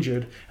get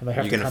injured and they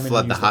have to come in and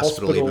use the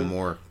hospital. You're going to flood the hospital even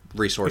more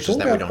resources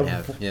that we don't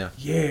have. Yeah.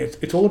 Yeah,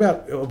 it's all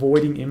about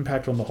avoiding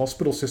impact on the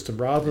hospital system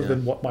rather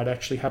than what might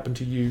actually happen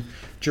to you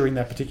during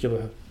that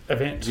particular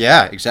event.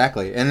 Yeah,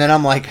 exactly. And then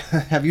I'm like,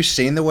 have you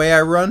seen the way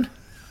I run?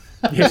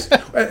 Yes.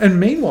 And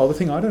meanwhile, the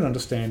thing I don't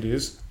understand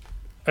is,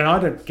 and I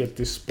don't get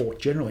this sport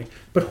generally,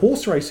 but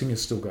horse racing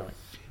is still going.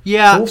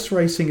 Yeah. Horse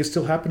racing is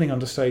still happening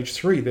under stage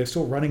 3. They're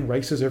still running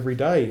races every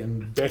day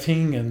and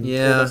betting and all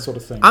that sort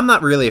of thing. I'm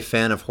not really a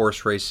fan of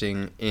horse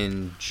racing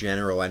in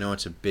general. I know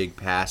it's a big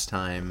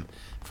pastime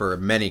for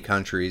many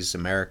countries,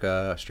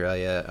 America,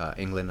 Australia,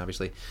 England,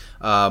 obviously.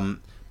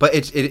 But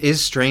it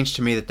is strange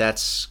to me that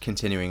that's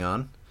continuing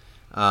on.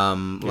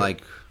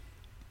 Like,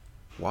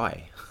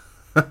 why?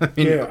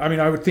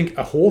 I would think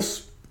a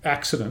horse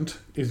accident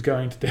is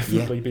going to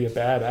definitely be a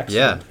bad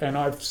accident. Yeah. And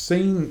I've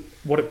seen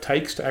what it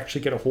takes to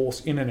actually get a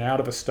horse in and out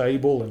of a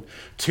stable and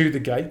to the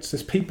gates.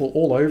 There's people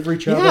all over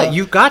each other. Yeah,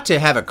 you've got to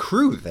have a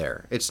crew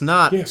there. It's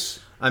not... Yes.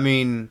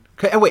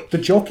 Wait. The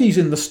jockeys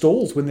in the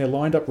stalls when they're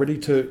lined up ready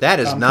to that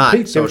is not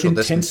compete, social they're within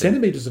distancing. 10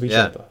 centimetres of each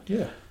other.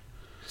 Yeah.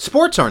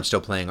 Sports aren't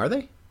still playing, are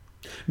they?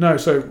 No,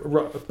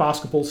 so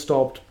basketball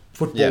stopped.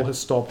 Football has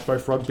stopped,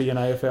 both rugby and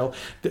AFL.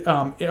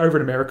 Over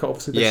in America,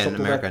 obviously, they've stopped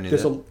in America,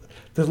 all that.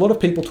 There's a lot of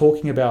people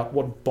talking about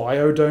what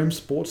biodome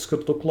sports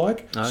could look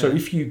like.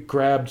 If you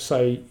grabbed,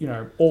 say,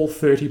 all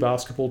 30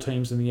 basketball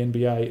teams in the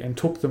NBA and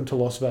took them to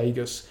Las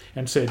Vegas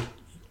and said,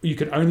 you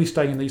can only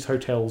stay in these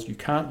hotels, you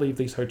can't leave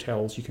these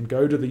hotels, you can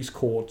go to these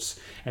courts,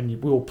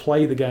 and we'll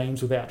play the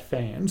games without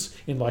fans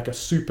in like a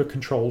super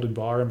controlled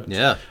environment.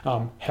 Yeah.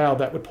 How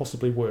that would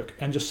possibly work.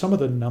 And just some of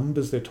the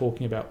numbers they're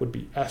talking about would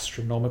be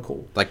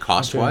astronomical. Like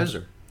cost-wise?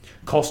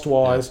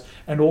 Cost-wise.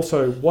 And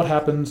also, what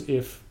happens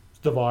if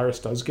the virus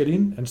does get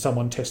in and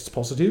someone tests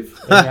positive,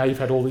 and now you've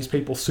had all these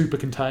people super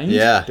contained,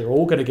 they're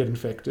all going to get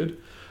infected.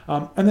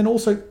 And then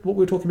also what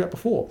we were talking about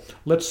before.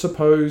 Let's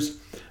suppose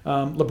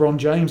LeBron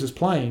James is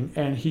playing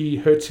and he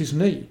hurts his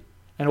knee,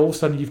 and all of a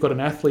sudden you've got an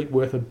athlete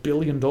worth $1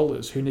 billion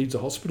who needs a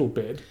hospital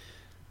bed.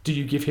 Do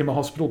you give him a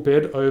hospital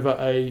bed over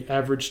a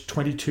average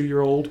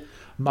 22-year-old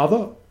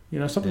mother?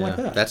 Something like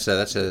that.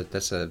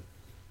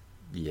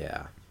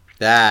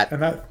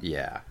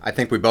 I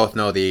think we both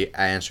know the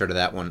answer to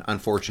that one,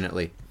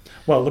 unfortunately.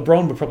 Well,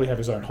 LeBron would probably have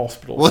his own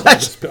hospital. Well,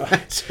 that's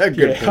a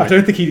good point. I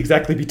don't think he'd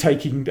exactly be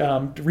taking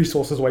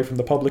resources away from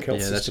the public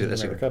health system in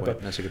America.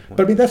 That's a good point.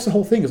 But that's the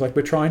whole thing, is like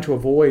we're trying to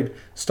avoid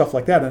stuff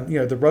like that. And,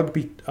 the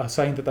rugby are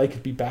saying that they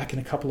could be back in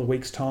a couple of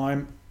weeks'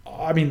 time.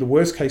 The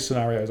worst case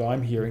scenarios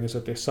I'm hearing is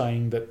that they're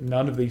saying that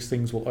none of these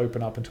things will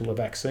open up until a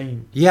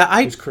vaccine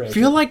is created.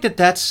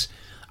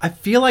 I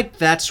feel like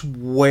that's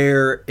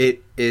where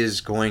it is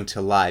going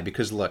to lie.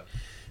 Because, look,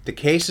 the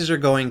cases are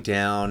going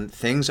down.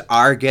 Things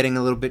are getting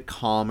a little bit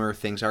calmer.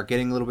 Things are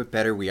getting a little bit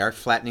better. We are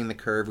flattening the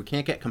curve. We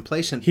can't get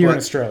complacent. In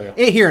Australia.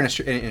 Here in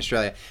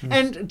Australia. Mm.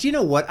 And do you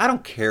know what? I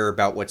don't care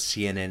about what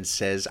CNN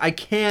says. I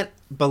can't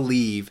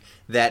believe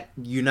that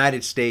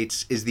United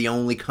States is the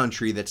only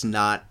country that's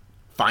not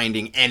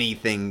finding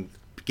anything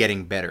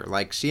getting better.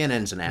 Like,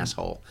 CNN's an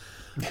asshole.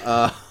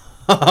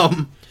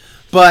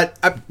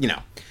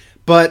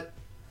 But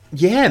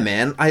yeah,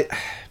 man,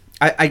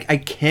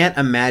 I can't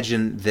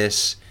imagine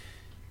this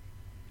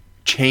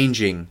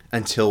changing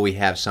until we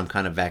have some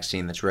kind of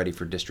vaccine that's ready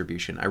for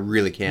distribution. I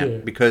really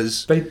can't,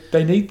 because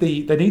they need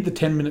the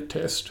 10-minute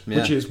test,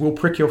 which is we'll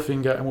prick your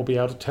finger and we'll be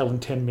able to tell in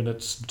 10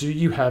 minutes, do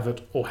you have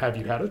it or have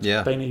you had it?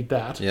 Yeah. They need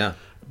that. Yeah.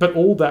 But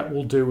all that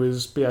will do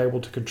is be able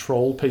to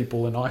control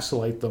people and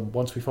isolate them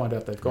once we find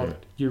out they've got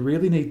it. You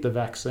really need the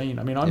vaccine.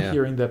 I mean, I'm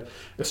hearing that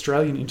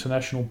Australian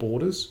international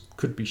borders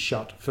could be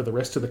shut for the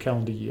rest of the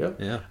calendar year.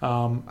 Yeah.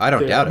 I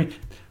don't doubt it.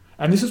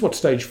 And this is what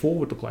stage 4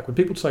 would look like. When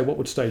people say, what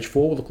would stage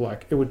 4 look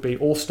like? It would be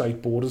all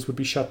state borders would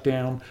be shut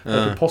down. They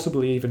could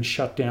possibly even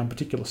shut down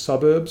particular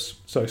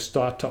suburbs. So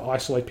start to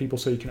isolate people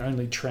so you can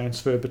only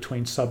transfer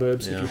between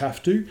suburbs if you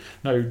have to.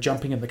 No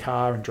jumping in the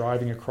car and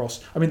driving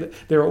across. I mean,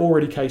 there are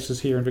already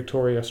cases here in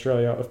Victoria,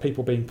 Australia, of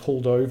people being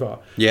pulled over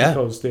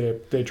because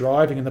they're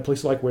driving and the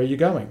police are like, where are you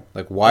going?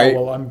 Like, why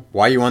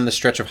are you on the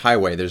stretch of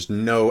highway? There's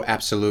no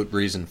absolute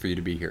reason for you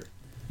to be here.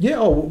 Yeah,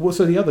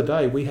 so the other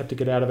day we had to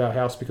get out of our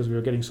house because we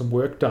were getting some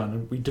work done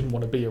and we didn't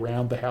want to be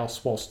around the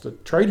house whilst the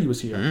tradie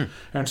was here.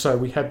 And so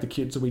we had the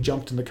kids and we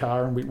jumped in the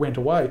car and we went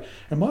away.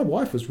 And my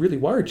wife was really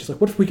worried. She's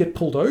like, what if we get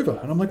pulled over?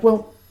 And I'm like,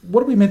 well,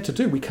 what are we meant to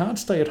do? We can't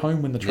stay at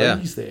home when the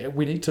tradie's there.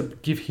 We need to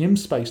give him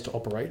space to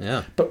operate.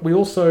 Yeah. But we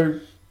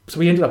also... So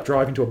we ended up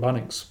driving to a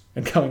Bunnings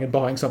and going and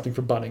buying something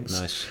from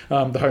Bunnings,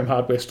 the home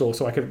hardware store,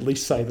 so I could at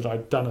least say that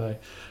I'd done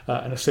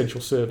an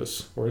essential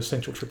service or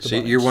essential trip to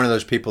Bunnings. So you're one of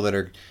those people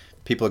that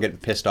people are getting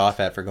pissed off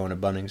at for going to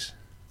Bunnings.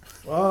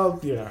 Well,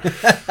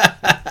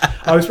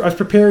 I was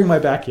preparing my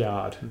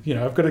backyard.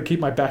 I've got to keep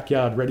my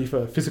backyard ready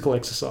for physical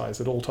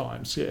exercise at all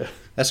times. Yeah.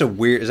 That's a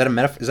weird. Is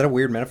that a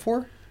weird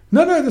metaphor?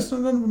 No, that's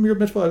not a weird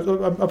metaphor.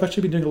 I've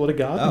actually been doing a lot of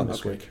gardening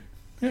this week.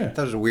 Yeah. I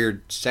thought it was a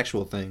weird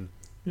sexual thing.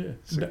 Yeah.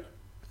 No.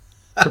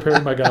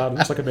 Preparing my garden.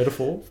 It's like a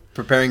metaphor.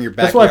 Preparing your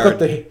backyard. That's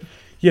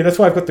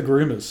why I've got the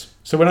groomers.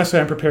 So when I say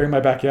I'm preparing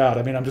my backyard,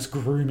 I mean I'm just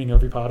grooming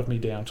every part of me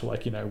down to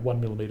 1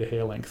 millimeter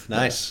hair length.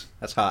 Nice.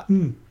 That's hot.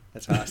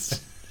 That's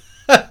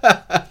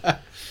hot.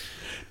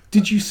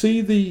 Did you see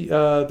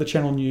the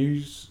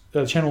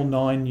Channel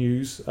 9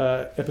 news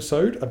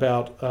episode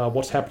about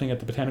what's happening at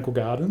the Botanical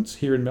Gardens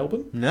here in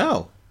Melbourne?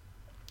 No.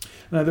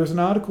 No, there was an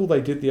article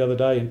they did the other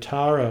day, and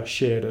Tara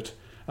shared it.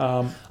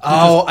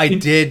 I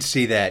did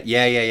see that.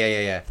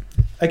 Yeah.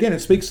 Again,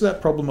 it speaks to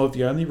that problem of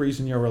the only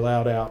reason you're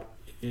allowed out,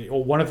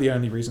 or one of the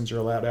only reasons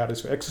you're allowed out,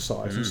 is for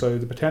exercise. And so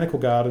the Botanical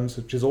Gardens,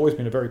 which has always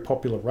been a very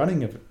popular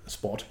running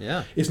spot,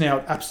 is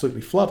now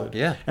absolutely flooded.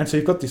 Yeah. And so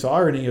you've got this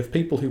irony of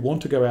people who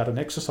want to go out and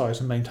exercise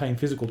and maintain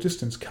physical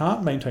distance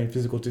can't maintain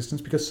physical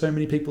distance because so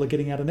many people are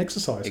getting out and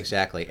exercising.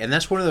 Exactly. And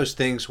that's one of those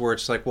things where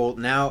it's like, well,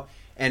 now...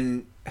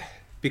 and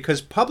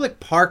because public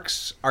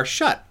parks are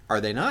shut,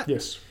 are they not?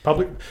 Yes.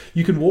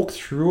 You can walk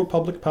through a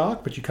public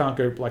park, but you can't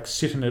go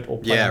sit in it or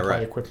play on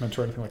play equipment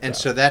or anything like that. And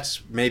so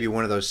that's maybe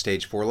one of those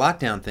stage 4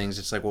 lockdown things.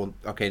 It's like, well,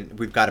 okay,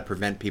 we've got to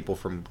prevent people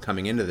from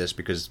coming into this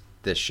because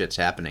this shit's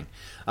happening.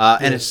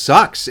 And it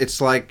sucks.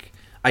 It's like,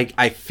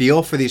 I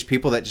feel for these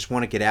people that just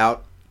want to get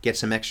out, get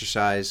some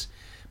exercise.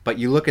 But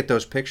you look at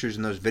those pictures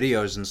and those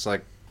videos and it's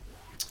like,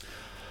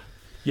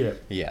 yeah,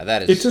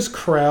 that is... It's as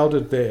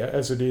crowded there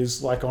as it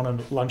is on a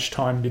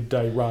lunchtime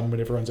midday run when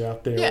everyone's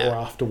out there or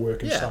after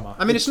work in summer.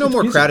 I mean, it's no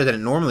more crowded than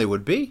it normally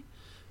would be,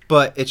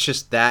 but it's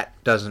just that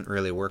doesn't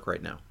really work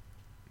right now.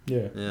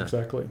 Yeah,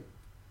 exactly.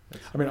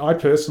 I mean,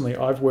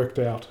 I've worked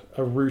out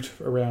a route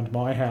around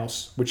my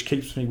house which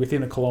keeps me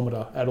within a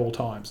kilometre at all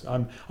times.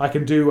 I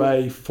can do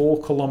a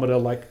 4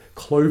 kilometre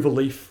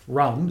cloverleaf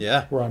run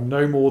where I'm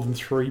no more than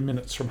 3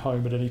 minutes from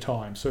home at any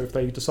time. So if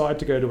they decide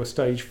to go to a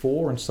stage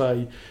 4 and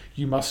say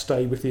you must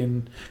stay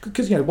within...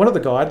 Because, one of the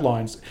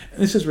guidelines...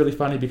 And this is really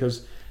funny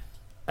because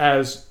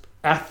as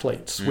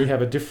athletes, we have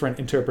a different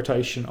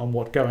interpretation on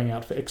what going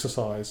out for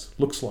exercise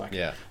looks like.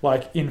 Yeah.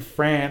 Like in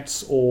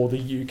France or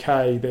the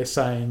UK, they're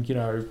saying,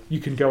 you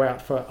can go out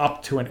for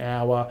up to an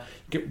hour,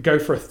 go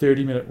for a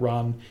 30-minute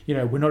run.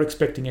 We're not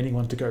expecting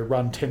anyone to go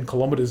run 10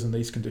 kilometres in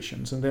these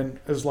conditions. And then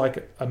as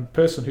a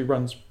person who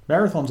runs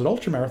marathons and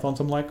ultra marathons,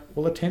 I'm like,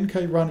 well, a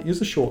 10K run is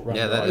a short run.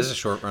 Yeah, that is a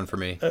short run for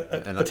me.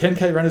 A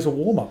 10K run is a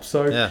warm-up.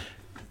 So...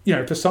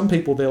 for some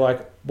people, they're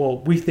like, well,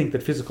 we think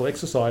that physical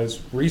exercise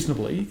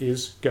reasonably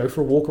is go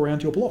for a walk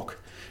around your block.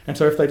 And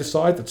so if they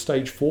decide that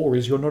stage 4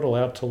 is you're not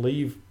allowed to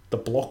leave the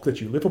block that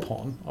you live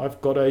upon,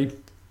 I've got a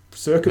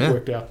circuit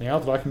worked out now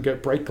that I can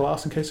break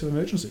glass in case of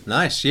emergency.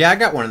 Nice. Yeah, I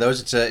got one of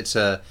those. It's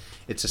a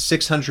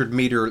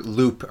 600-meter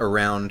loop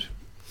around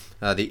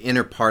the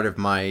inner part of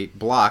my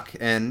block.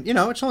 And,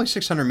 it's only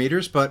 600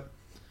 meters, but...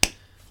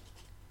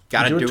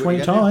 Got to do it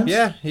 20 times.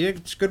 Yeah,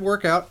 it's a good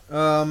workout.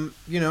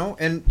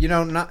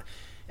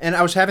 And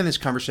I was having this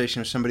conversation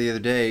with somebody the other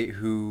day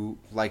who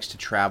likes to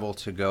travel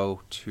to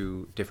go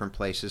to different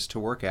places to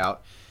work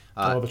out.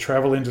 The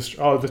travel industry.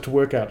 Oh, to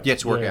work out. Yeah,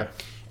 to work out.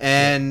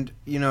 And,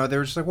 they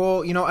were just like,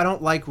 well, I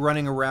don't like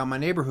running around my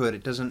neighborhood.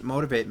 It doesn't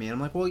motivate me. And I'm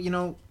like, well,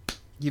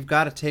 you've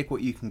got to take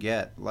what you can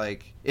get.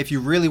 Like, if you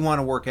really want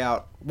to work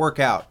out.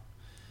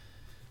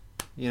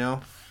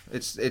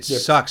 It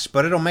sucks,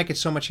 but it'll make it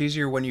so much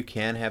easier when you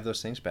can have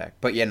those things back.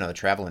 But the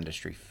travel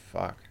industry,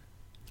 fuck.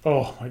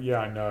 Oh,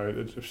 yeah, I know.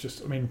 It's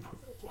just,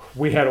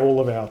 we had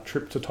all of our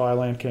trip to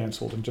Thailand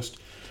cancelled and just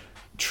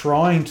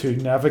trying to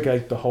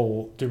navigate the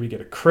whole, do we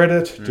get a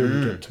credit? Do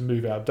we get to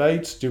move our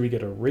dates? Do we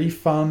get a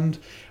refund?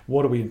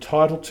 What are we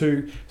entitled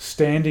to?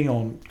 Sitting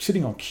on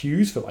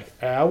queues for like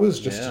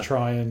hours just to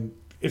try and...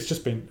 It's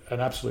just been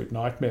an absolute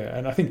nightmare.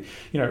 And I think,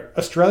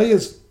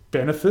 Australia's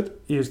benefit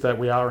is that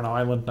we are an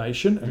island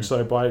nation. And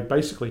so by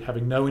basically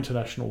having no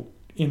international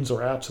ins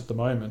or outs at the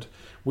moment,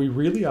 we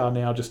really are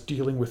now just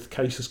dealing with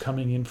cases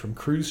coming in from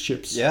cruise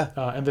ships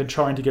and then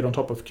trying to get on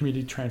top of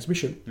community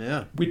transmission,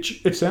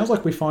 which it sounds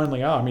like we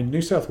finally are. I mean,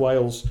 New South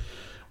Wales...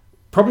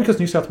 Probably because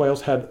New South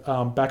Wales had,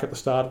 back at the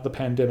start of the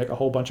pandemic, a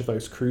whole bunch of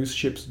those cruise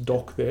ships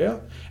dock there,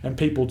 and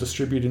people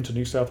distribute into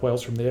New South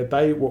Wales from there.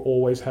 They were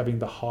always having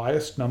the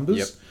highest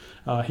numbers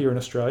here in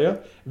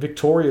Australia.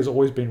 Victoria's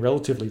always been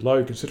relatively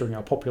low, considering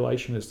our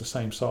population is the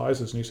same size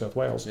as New South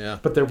Wales. Yeah.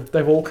 But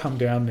they've all come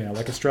down now.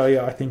 Like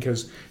Australia, I think,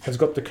 has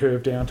got the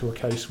curve down to a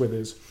case where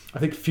there's, I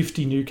think,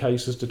 50 new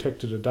cases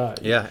detected a day.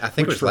 Yeah, I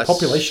think it was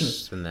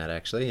less than that,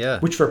 actually, yeah.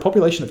 Which for a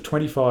population of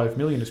 25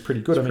 million is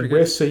pretty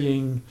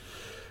good.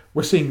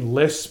 We're seeing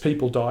less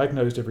people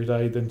diagnosed every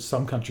day than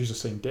some countries are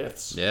seeing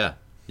deaths. Yeah,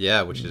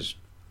 which is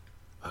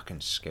fucking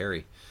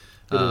scary.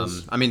 It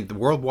is. I mean, the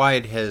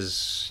worldwide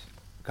has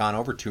gone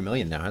over 2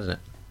 million now, hasn't it?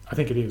 I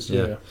think it is,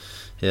 yeah.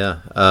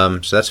 So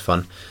that's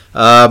fun.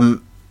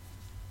 Our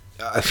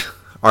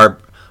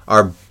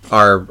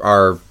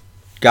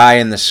guy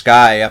in the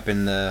sky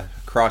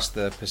across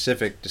the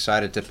Pacific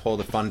decided to pull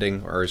the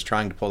funding, or is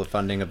trying to pull the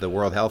funding of the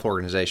World Health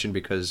Organization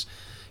because,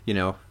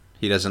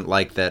 he doesn't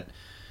like that.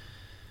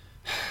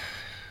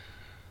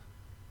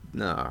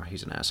 No,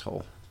 he's an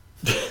asshole.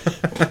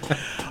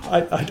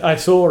 I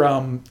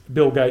saw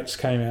Bill Gates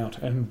came out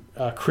and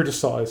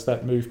criticised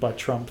that move by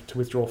Trump to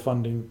withdraw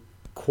funding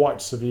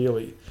quite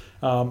severely.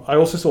 I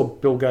also saw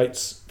Bill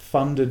Gates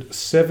funded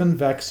 7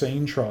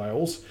 vaccine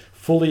trials,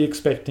 fully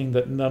expecting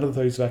that none of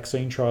those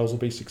vaccine trials will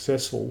be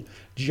successful,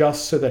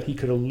 just so that he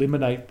could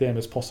eliminate them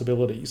as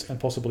possibilities and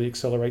possibly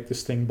accelerate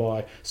this thing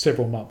by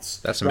several months.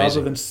 That's amazing.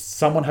 Rather than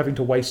someone having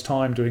to waste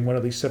time doing one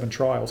of these 7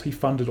 trials, he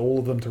funded all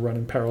of them to run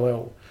in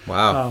parallel.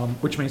 Wow.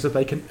 Which means that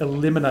they can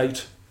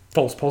eliminate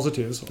false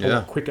positives a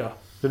lot quicker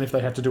than if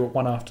they had to do it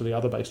one after the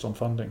other based on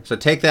funding. So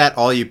take that,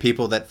 all you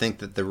people that think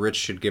that the rich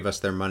should give us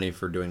their money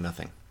for doing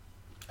nothing.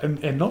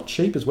 And not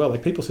cheap as well.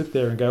 Like, people sit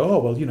there and go, oh,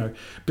 well,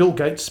 Bill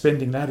Gates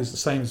spending that is the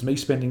same as me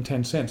spending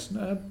 10 cents.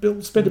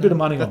 Bill, spend a bit of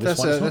money on this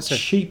one. It's not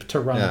cheap to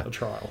run a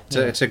trial.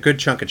 It's a good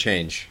chunk of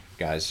change,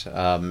 guys.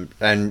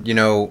 And,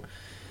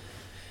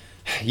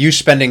 you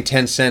spending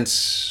 10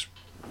 cents,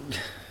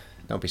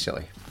 don't be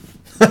silly.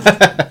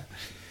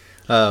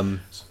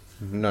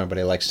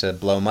 Nobody likes to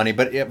blow money,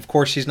 but of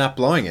course he's not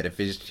blowing it. If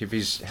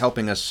he's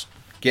helping us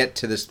get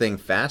to this thing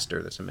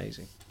faster, that's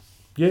amazing.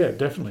 Yeah,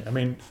 definitely. I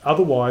mean,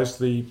 otherwise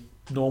the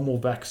normal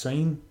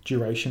vaccine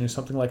duration is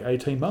something like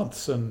 18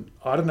 months. And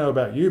I don't know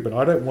about you, but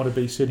I don't want to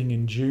be sitting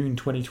in June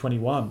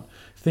 2021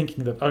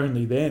 thinking that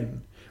only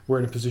then we're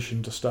in a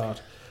position to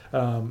start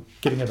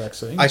getting a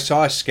vaccine. I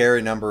saw a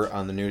scary number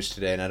on the news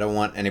today, and I don't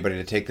want anybody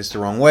to take this the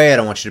wrong way. I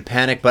don't want you to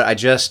panic, but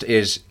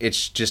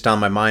it's just on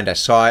my mind. I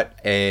saw it,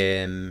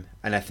 and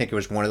I think it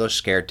was one of those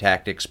scare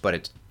tactics, but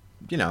it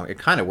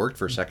kind of worked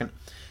for a second.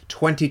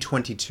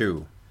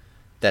 2022,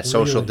 that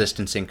social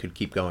distancing could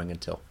keep going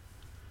until.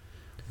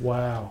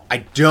 Wow. I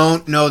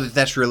don't know that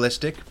that's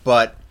realistic,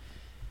 but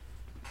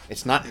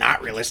it's not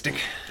realistic.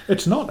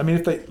 It's not. I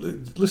mean,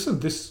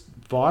 this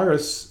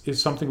virus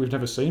is something we've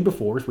never seen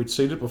before. If we'd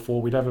seen it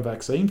before, we'd have a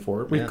vaccine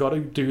for it. We've got to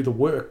do the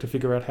work to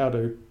figure out how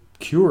to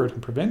cure it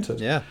and prevent it.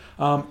 Yeah.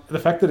 The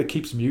fact that it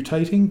keeps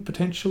mutating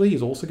potentially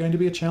is also going to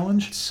be a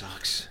challenge. It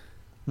sucks.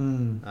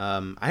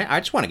 I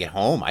just want to get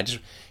home.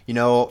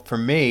 For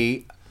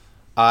me,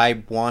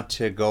 I want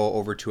to go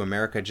over to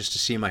America just to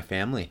see my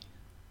family.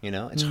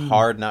 It's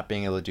hard not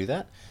being able to do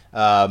that.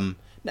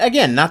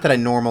 Again, not that I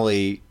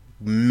normally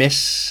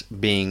miss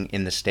being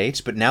in the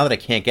States, but now that I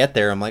can't get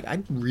there, I'm like,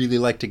 I'd really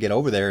like to get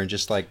over there and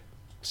just like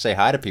say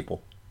hi to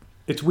people.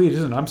 It's weird,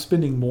 isn't it? I'm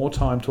spending more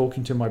time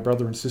talking to my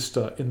brother and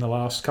sister in the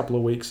last couple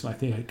of weeks than I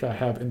think I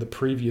have in the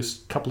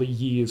previous couple of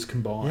years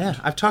combined. Yeah,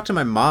 I've talked to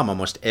my mom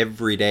almost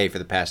every day for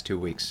the past 2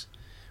 weeks,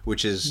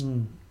 which is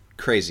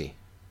crazy.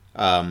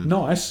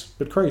 Nice,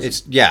 but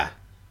crazy.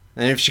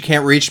 And if she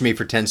can't reach me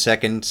for 10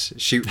 seconds,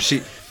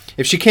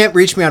 if she can't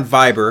reach me on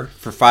Viber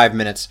for 5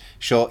 minutes,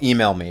 she'll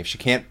email me.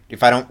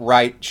 If I don't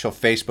write, she'll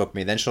Facebook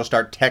me. Then she'll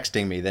start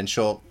texting me. Then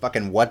she'll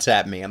fucking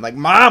WhatsApp me. I'm like,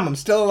 Mom, I'm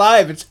still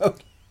alive. It's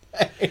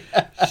okay.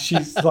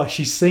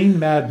 She's seen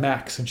Mad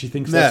Max and she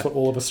thinks that's what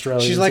all of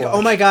Australia is. She's like,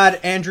 oh my God,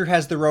 Andrew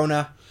has the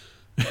Rona.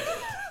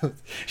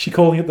 She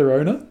calling it the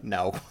Rona?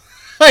 No,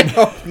 I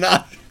hope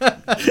not.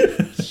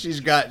 She's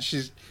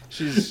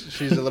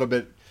a little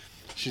bit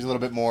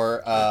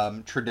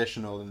more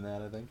traditional than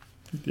that, I think.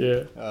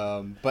 Yeah.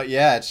 But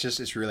yeah,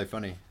 it's really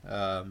funny.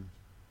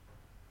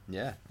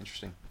 Yeah,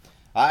 interesting.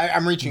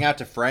 I'm reaching out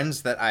to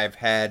friends that I've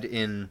had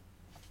in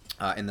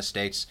the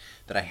States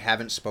that I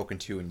haven't spoken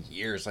to in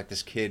years. Like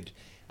this kid,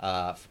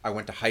 I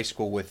went to high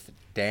school with,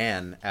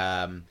 Dan.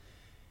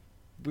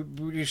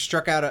 we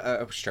struck up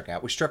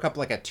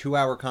like a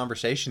 2-hour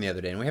conversation the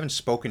other day, and we haven't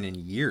spoken in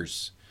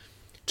years.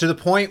 To the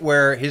point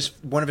where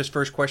one of his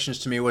first questions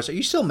to me was, "Are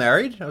you still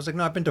married?" I was like,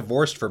 "No, I've been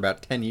divorced for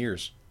about 10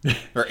 years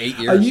or 8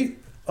 years." Are you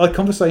a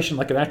conversation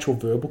like an actual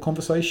verbal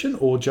conversation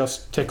or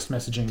just text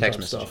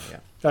messaging stuff?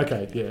 Yeah.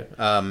 Okay, yeah.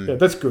 Yeah,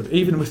 that's good.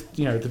 Even with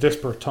the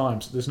desperate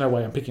times, there's no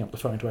way I'm picking up the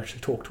phone to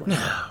actually talk to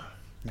anyone.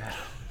 No.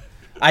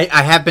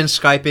 I have been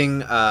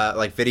Skyping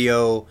like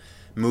video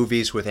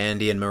movies with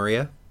Andy and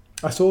Maria.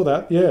 I saw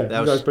that. Yeah,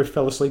 you guys both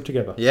fell asleep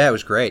together. Yeah, it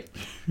was great.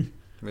 It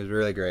was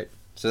really great.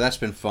 So that's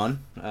been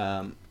fun.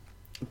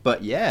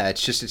 But yeah,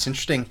 it's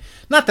interesting.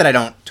 Not that I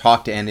don't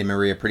talk to Andy and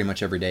Maria pretty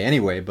much every day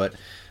anyway, but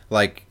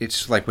like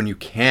it's like when you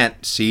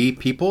can't see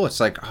people, it's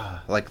like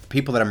like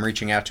people that I'm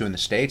reaching out to in the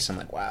States, I'm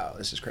like, wow,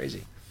 this is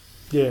crazy.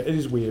 Yeah, it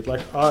is weird.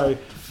 Like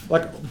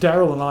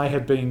Daryl and I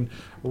had been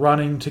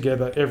running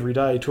together every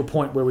day to a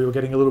point where we were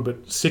getting a little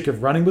bit sick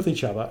of running with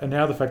each other, and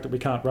now the fact that we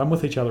can't run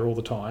with each other all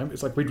the time,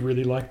 it's like we'd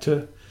really like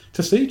to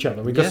see each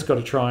other. We just got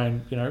to try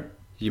and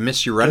You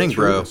miss your running,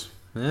 bro.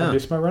 Yeah. I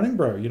miss my running,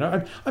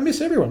 bro. I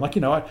miss everyone. Like,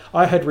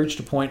 I had reached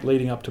a point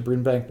leading up to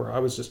Brimbank where I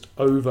was just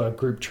over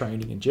group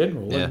training in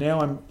general. And now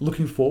I'm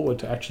looking forward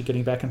to actually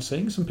getting back and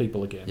seeing some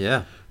people again.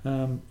 Yeah.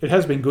 It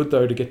has been good,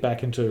 though, to get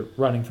back into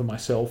running for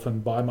myself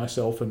and by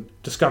myself and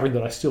discovering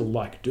that I still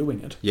like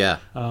doing it. Yeah.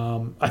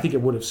 I think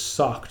it would have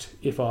sucked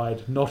if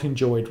I'd not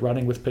enjoyed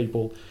running with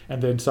people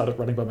and then started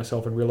running by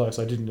myself and realised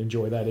I didn't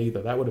enjoy that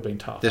either. That would have been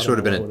tough. This would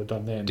have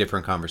been a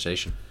different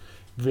conversation.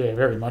 Yeah,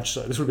 very much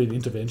so. This would be an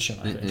intervention,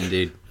 I think.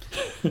 Indeed.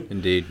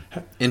 Indeed.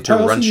 Interruntion.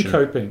 How else are you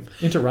coping?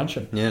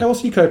 Interruntion. Yeah. How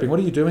else are you coping? What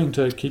are you doing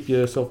to keep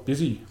yourself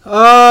busy?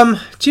 Do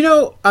you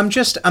know, I'm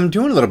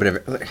doing a little bit of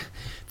it.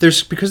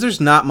 Because there's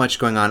not much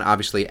going on,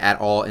 obviously, at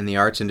all in the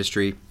arts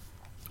industry.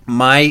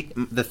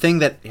 The thing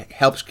that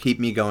helps keep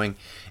me going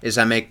is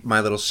I make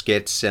my little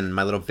skits and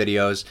my little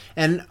videos.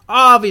 And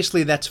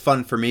obviously that's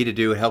fun for me to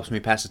do. It helps me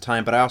pass the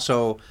time. But I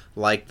also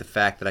like the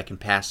fact that I can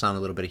pass on a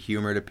little bit of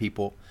humor to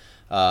people.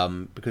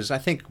 Because I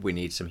think we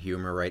need some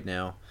humor right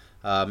now.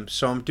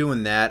 So I'm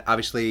doing that.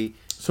 Obviously.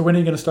 So when are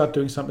you going to start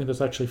doing something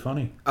that's actually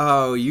funny?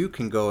 Oh, you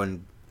can go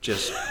and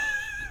just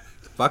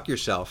fuck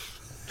yourself.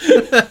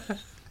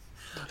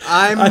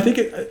 I think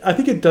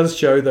it does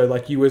show though,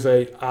 like you as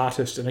a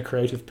artist and a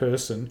creative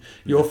person,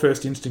 your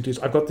first instinct is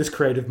I've got this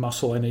creative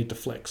muscle I need to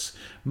flex.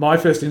 My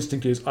first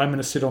instinct is I'm going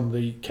to sit on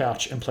the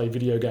couch and play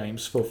video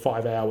games for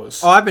 5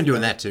 hours. Oh, I've been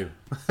doing that too.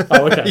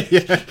 Oh, okay.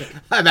 Yeah,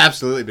 I've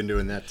absolutely been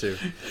doing that too.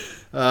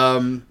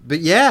 But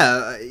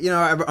yeah,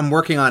 I'm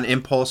working on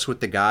Impulse with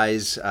the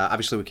guys.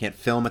 Obviously, we can't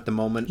film at the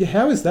moment. Yeah,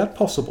 how is that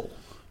possible?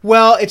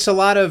 Well, it's a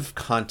lot of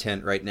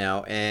content right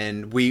now,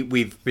 and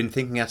we've been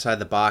thinking outside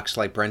the box.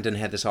 Like Brendan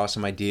had this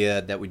awesome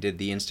idea that we did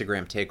the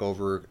Instagram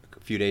takeover a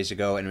few days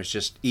ago, and it was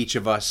just each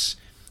of us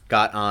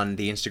got on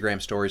the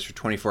Instagram stories for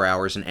 24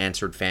 hours and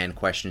answered fan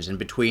questions. And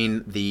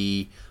between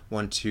the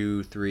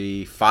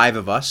 5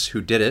 of us who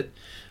did it,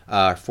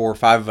 4 or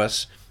 5 of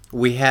us,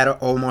 we had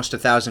almost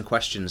 1,000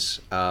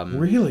 questions.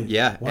 Really?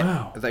 Yeah.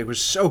 Wow. It was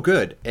so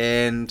good.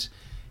 And,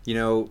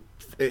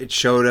 it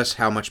showed us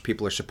how much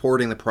people are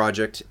supporting the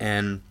project.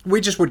 And we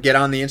just would get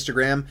on the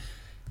Instagram,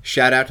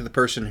 shout out to the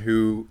person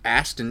who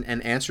asked and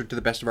answered to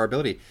the best of our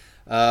ability.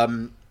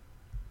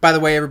 By the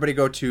way, everybody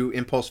go to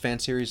Impulse Fan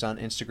Series on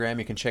Instagram.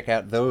 You can check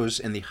out those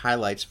in the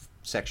highlights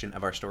section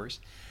of our stories.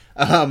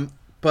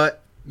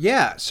 But,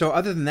 yeah, so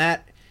other than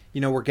that,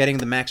 we're getting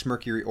the Max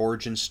Mercury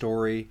origin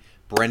story.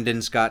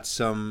 Brendan's got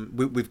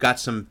we've got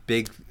some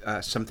big,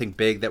 something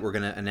big that we're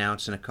going to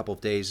announce in a couple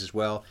of days as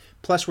well.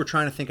 Plus, we're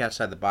trying to think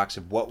outside the box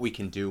of what we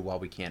can do while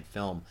we can't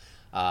film.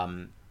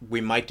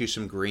 We might do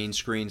some green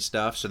screen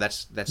stuff, so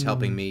that's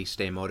helping me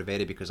stay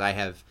motivated because we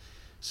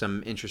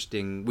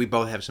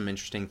both have some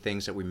interesting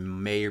things that we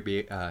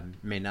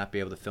may not be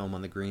able to film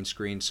on the green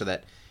screen, so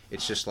that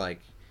it's just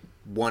like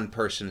one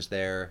person's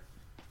there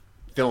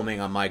filming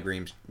on my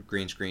green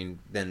screen,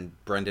 then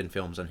Brendan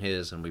films on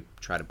his, and we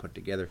try to put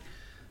together.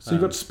 So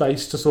you've got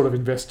space to sort of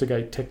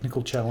investigate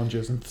technical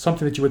challenges and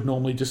something that you would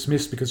normally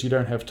dismiss because you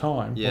don't have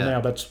time. Yeah. Well, now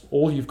that's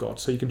all you've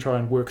got, so you can try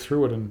and work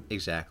through it. And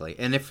exactly.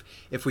 And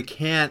if we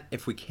can't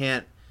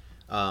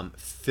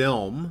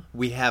film,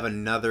 we have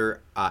another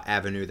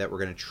avenue that we're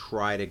going to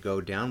try to go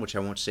down, which I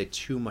won't say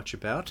too much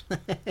about.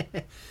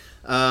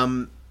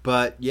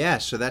 But yeah,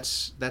 so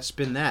that's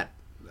been that.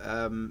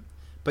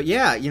 But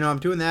yeah, I'm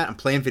doing that. I'm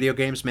playing video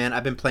games, man.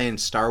 I've been playing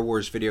Star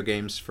Wars video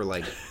games for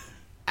like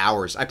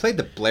hours. I played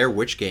the Blair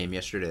Witch game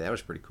yesterday. That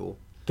was pretty cool.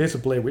 There's a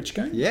Blair Witch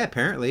game? Yeah,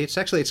 apparently. It's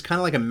kind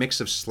of like a mix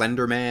of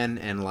Slender Man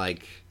and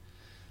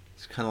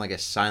it's kind of like a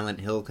Silent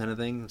Hill kind of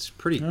thing. It's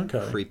pretty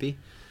creepy.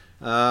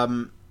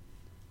 I'm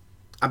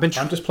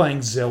just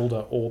playing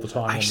Zelda all the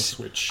time on the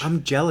Switch.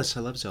 I'm jealous.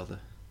 I love Zelda.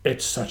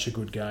 It's such a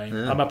good game.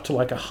 Yeah. I'm up to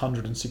like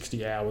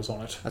 160 hours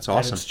on it. That's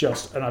awesome.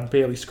 And I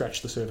barely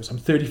scratched the surface. I'm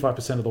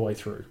 35% of the way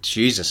through.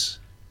 Jesus.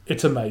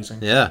 It's amazing.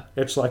 Yeah.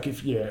 It's like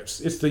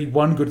it's the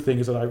one good thing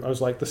is that I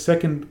was like, the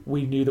second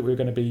we knew that we were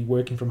going to be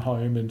working from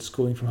home and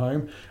schooling from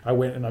home, I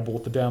went and I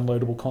bought the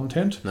downloadable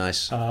content.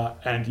 Nice.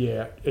 And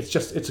yeah, it's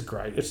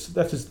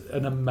that is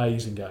an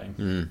amazing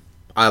game.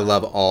 I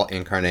love all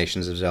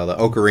incarnations of Zelda.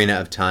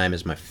 Ocarina of Time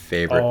is my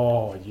favorite.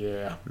 Oh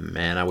yeah.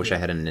 Man, I wish I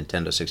had a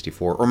Nintendo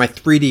 64 or my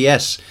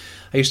 3DS.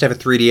 I used to have a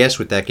 3DS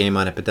with that game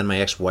on it, but then my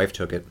ex-wife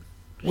took it.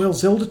 Well,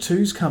 Zelda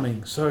 2's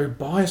coming, so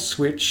buy a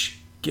Switch,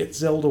 get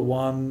Zelda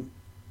 1,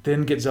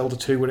 then get Zelda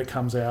 2 when it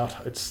comes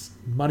out. It's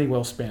money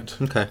well spent.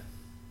 Okay.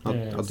 I'll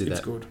do that. It's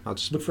good. I'll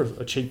just look for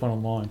a cheap one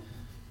online.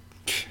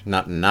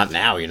 Not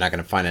now. You're not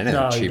going to find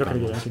anything cheap. You're not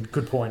going to get anything.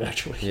 Good point,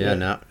 actually. Yeah,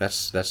 no,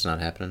 that's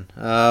not happening.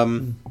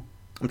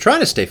 I'm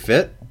trying to stay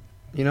fit,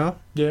 you know?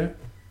 Yeah.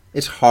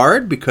 It's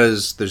hard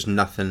because there's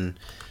nothing...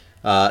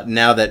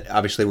 now that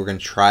obviously we're going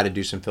to try to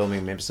do some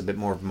filming, maybe it's a bit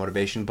more of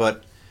motivation,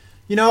 but,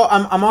 you know,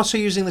 I'm also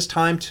using this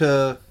time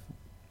to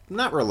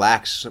not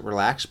relax,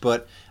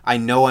 but I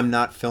know I'm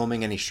not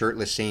filming any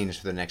shirtless scenes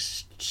for the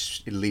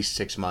next at least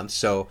 6 months,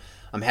 so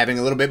I'm having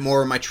a little bit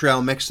more of my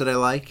trail mix that I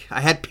like.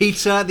 I had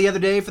pizza the other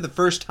day for the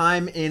first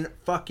time in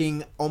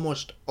fucking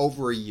almost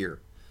over a year.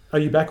 Are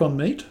you back on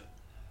meat?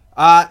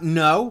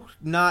 No,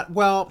 not...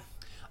 Well,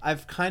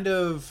 I've kind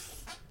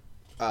of...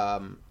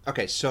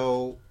 okay,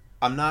 so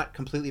I'm not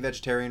completely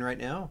vegetarian right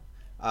now.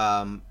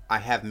 I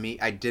have meat.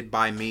 I did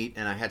buy meat,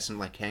 and I had some,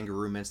 like,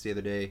 kangaroo mince the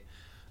other day.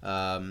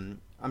 I'm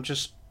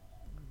just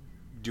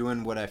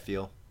doing what I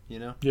feel, you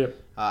know? Yep.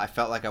 I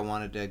felt like I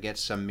wanted to get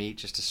some meat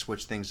just to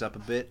switch things up a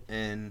bit,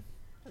 and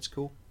that's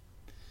cool.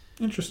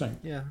 Interesting.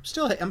 Yeah.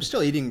 I'm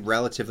still eating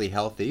relatively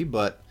healthy,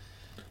 but...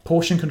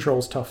 Portion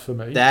control's tough for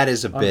me. That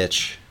is a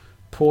bitch.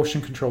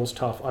 Portion control's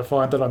tough. I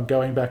find that I'm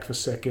going back for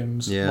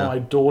seconds. Yeah. My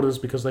daughters,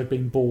 because they've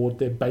been bored,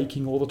 they're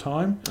baking all the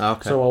time.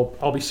 Okay. So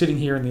I'll be sitting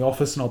here in the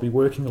office and I'll be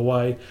working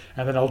away,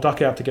 and then I'll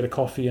duck out to get a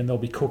coffee, and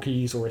there'll be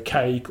cookies or a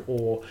cake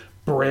or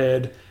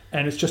bread,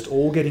 and it's just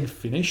all getting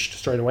finished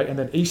straight away. And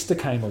then Easter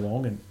came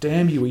along, and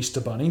damn you,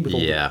 Easter Bunny, with all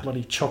the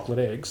bloody chocolate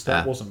eggs.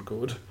 That wasn't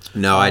good.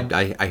 No,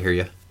 I hear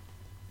you.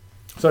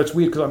 So it's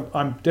weird because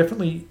I'm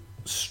definitely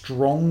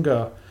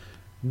stronger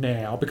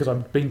now because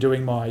I've been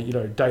doing my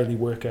daily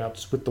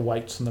workouts with the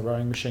weights and the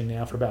rowing machine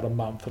now for about a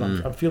month,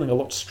 and I'm feeling a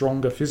lot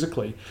stronger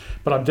physically,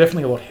 but I'm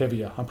definitely a lot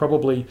heavier. I'm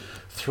probably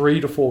 3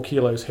 to 4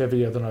 kilos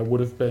heavier than I would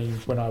have been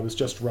when I was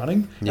just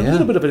running. Yeah. And a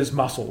little bit of it is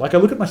muscle. Like I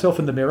look at myself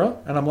in the mirror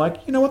and I'm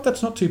like, you know what,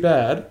 that's not too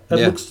bad. It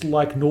looks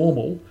like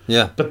normal.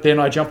 Yeah. But then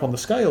I jump on the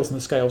scales and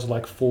the scales are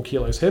like 4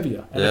 kilos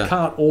heavier, and it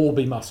can't all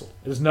be muscle.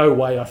 There's no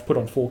way I've put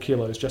on 4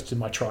 kilos just in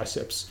my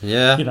triceps.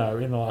 Yeah. In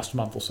the last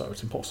month or so.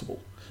 It's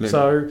impossible. Maybe.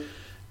 So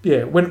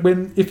yeah,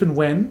 if and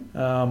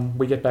when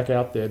we get back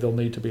out there, there'll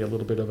need to be a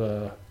little bit of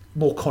a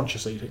more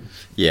conscious eating.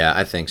 Yeah,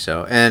 I think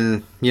so.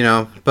 And,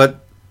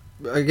 but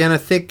again, I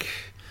think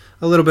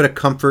a little bit of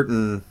comfort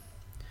and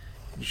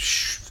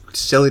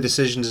silly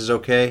decisions is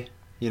okay,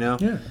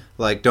 Yeah.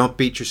 Like, don't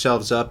beat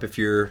yourselves up if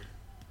you've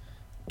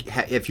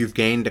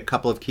gained a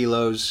couple of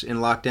kilos in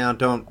lockdown.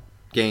 Don't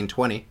gain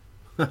 20.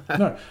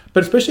 No,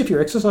 but especially if you're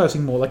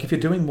exercising more, like if you're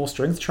doing more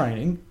strength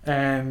training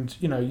and,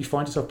 you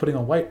find yourself putting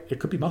on weight, it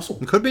could be muscle.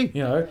 It could be.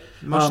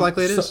 Most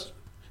likely it is.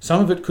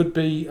 Some of it could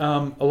be,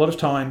 a lot of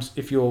times,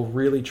 if you're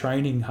really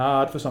training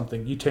hard for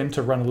something, you tend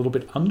to run a little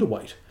bit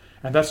underweight.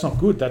 And that's not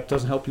good. That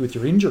doesn't help you with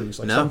your injuries.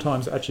 Like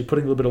sometimes actually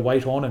putting a little bit of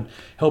weight on and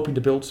helping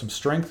to build some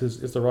strength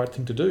is the right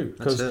thing to do.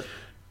 Because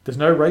there's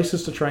no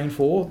races to train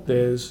for.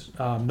 There's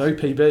no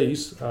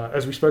PBs.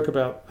 As we spoke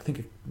about, I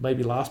think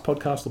maybe last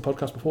podcast or the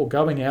podcast before,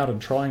 going out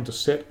and trying to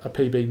set a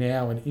PB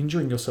now and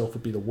injuring yourself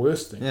would be the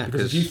worst thing. Yeah,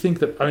 because if you think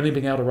that only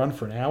being able to run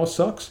for an hour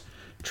sucks,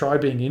 try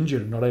being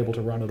injured and not able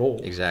to run at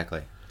all.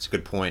 Exactly. That's a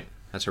good point.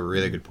 That's a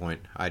really good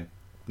point. I'd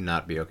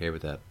not be okay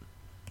with that.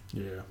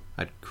 Yeah.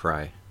 I'd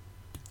cry.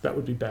 That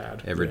would be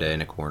bad. Every day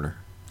in a corner.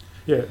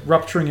 Yeah,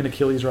 rupturing an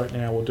Achilles right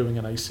now or doing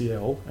an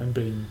ACL and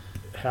being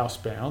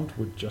housebound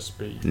would just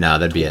be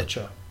that'd torture.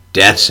 Be a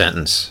death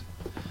sentence.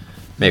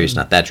 Maybe it's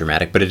not that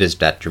dramatic, but it is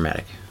that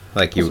dramatic.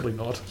 Like possibly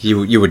not.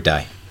 You would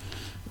die.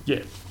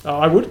 Yeah,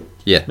 I would.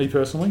 Yeah, me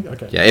personally.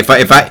 Okay. Yeah,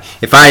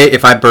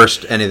 if I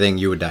burst anything,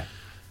 you would die.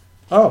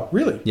 Oh,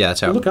 really? Yeah,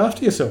 that's how. Well, look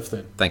after yourself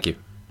then. Thank you.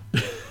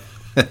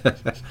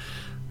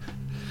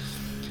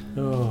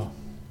 Oh.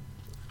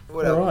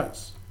 What all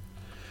else? right.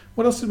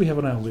 What else did we have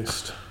on our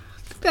list?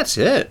 I think that's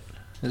it.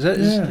 Is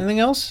anything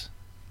else?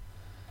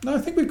 No, I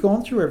think we've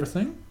gone through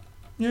everything.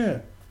 Yeah.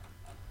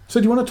 So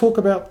do you want to talk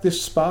about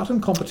this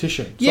Spartan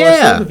competition? So I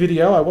saw the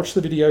video. I watched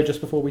the video just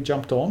before we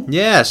jumped on.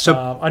 Yeah.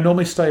 So I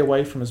normally stay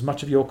away from as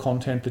much of your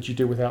content that you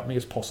do without me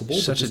as possible.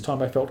 But this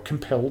time I felt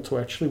compelled to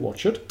actually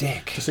watch it.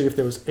 Dick. To see if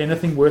there was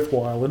anything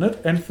worthwhile in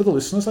it. And for the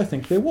listeners, I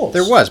think there was.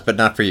 There was, but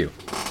not for you.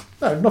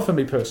 No, not for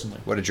me personally.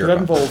 What a jerk.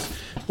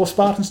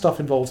 Spartan stuff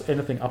involves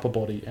anything upper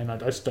body, and I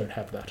just don't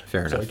have that.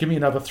 Fair enough. So give me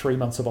another 3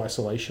 months of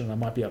isolation, and I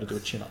might be able to do a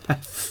chin-up.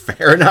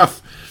 Fair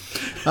enough.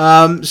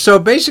 So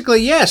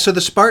basically, so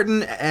the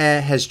Spartan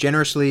has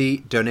generously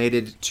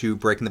donated to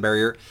Breaking the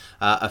Barrier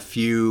a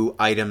few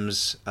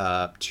items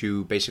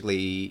to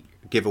basically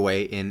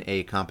giveaway in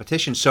a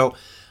competition. So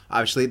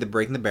obviously the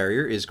Breaking the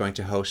Barrier is going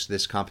to host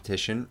this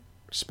competition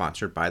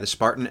sponsored by the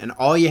Spartan, and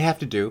all you have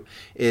to do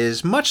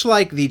is, much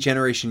like the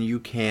Generation You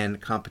Can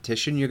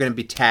competition, you're going to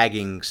be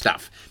tagging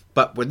stuff.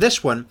 But with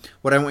this one,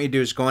 what I want you to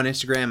do is go on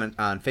Instagram and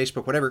on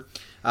Facebook, whatever,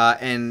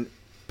 and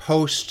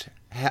post...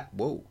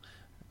 Whoa,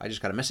 I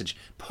just got a message.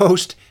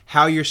 Post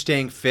how you're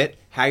staying fit,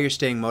 how you're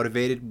staying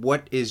motivated,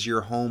 what is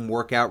your home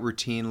workout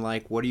routine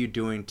like, what are you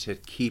doing to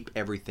keep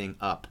everything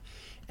up?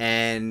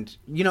 And,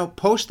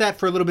 post that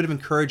for a little bit of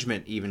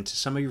encouragement even to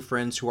some of your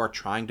friends who are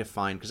trying to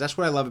find, because that's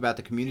what I love about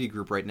the community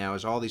group right now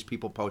is all these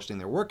people posting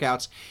their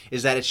workouts,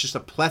 is that it's just a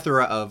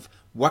plethora of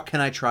what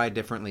can I try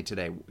differently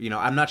today?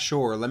 I'm not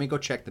sure. Let me go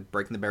check the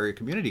Breaking the Barrier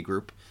community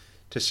group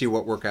to see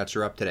what workouts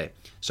are up today.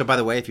 So, by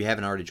the way, if you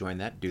haven't already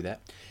joined that, do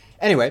that.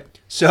 Anyway,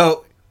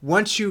 so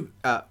once you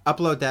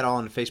upload that all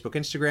on Facebook,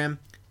 Instagram,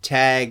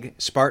 tag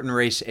Spartan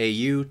Race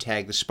AU,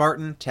 tag the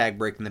Spartan, tag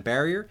Breaking the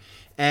Barrier,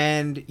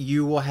 and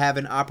you will have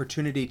an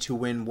opportunity to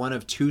win one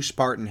of 2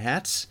 Spartan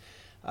hats.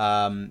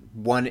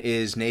 One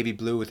is navy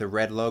blue with a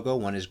red logo,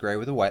 one is gray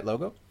with a white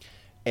logo.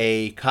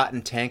 A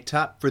cotton tank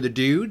top for the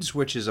dudes,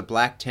 which is a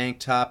black tank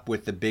top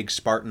with the big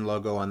Spartan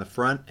logo on the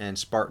front and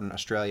Spartan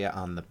Australia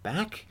on the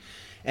back.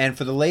 And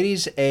for the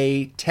ladies,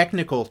 a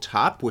technical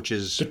top, which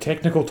is... The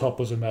technical top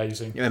was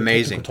amazing.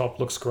 Amazing. The technical top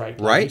looks great.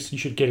 Right? Ladies. You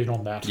should get in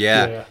on that.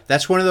 Yeah.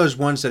 That's one of those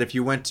ones that if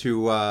you went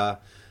to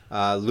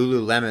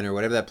Lululemon or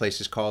whatever that place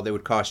is called, they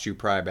would cost you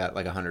probably about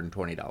like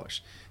 $120.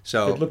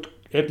 So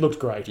It looked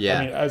great. Yeah.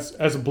 I mean,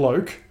 as a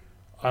bloke,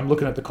 I'm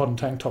looking at the cotton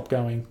tank top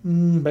going,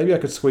 maybe I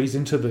could squeeze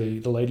into the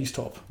ladies'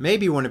 top.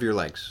 Maybe one of your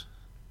legs.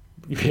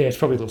 Yeah, it's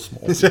probably a little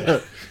small.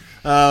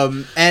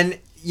 And...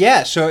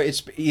 yeah, so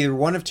it's either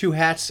one of 2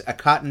 hats, a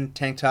cotton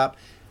tank top,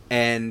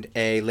 and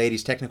a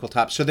ladies' technical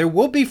top. So there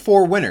will be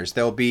 4 winners.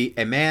 There'll be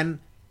a man,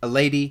 a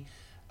lady,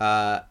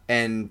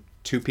 and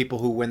 2 people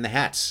who win the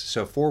hats.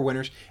 So 4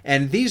 winners.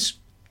 And these,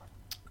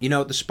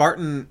 the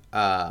Spartan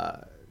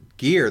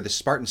gear, the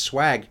Spartan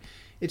swag,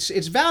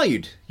 it's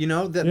valued.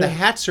 The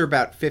hats are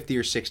about $50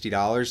 or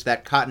 $60.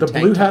 That cotton the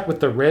tank blue top, hat with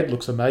the red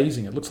looks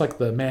amazing. It looks like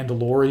the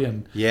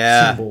Mandalorian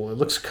symbol. It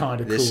looks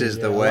kind of cool. This is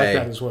the way. I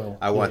like that as well.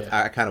 I want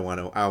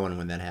to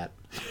win that hat.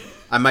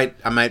 I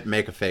might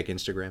make a fake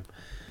Instagram.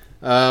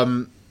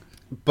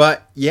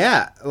 But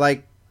yeah,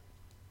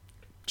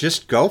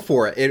 just go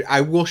for it.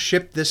 I will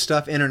ship this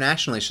stuff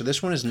internationally. So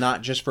this one is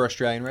not just for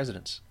Australian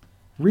residents.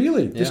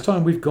 Really? Yeah. This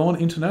time we've gone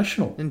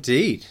international.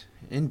 Indeed.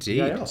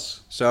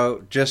 Yes.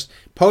 So just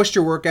post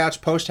your workouts,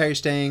 post how you're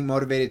staying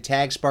motivated,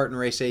 tag Spartan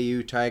Race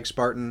AU, tag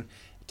Spartan,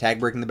 tag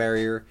Breaking the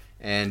Barrier,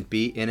 and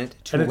be in it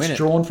to win it. And it's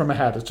drawn from a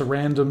hat. It's a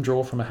random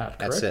draw from a hat,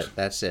 correct?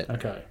 That's it.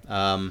 Okay.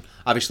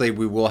 Obviously,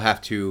 we will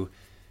have to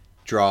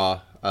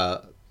draw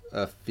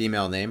a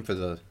female name for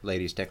the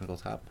ladies' technical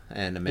top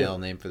and a male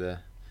name for the...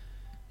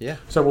 Yeah.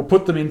 So we'll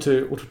put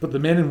the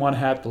men in one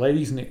hat, the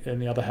ladies in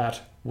the other hat.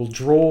 We'll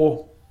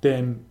draw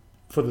them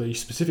for the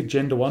specific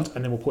gender ones,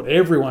 and then we'll put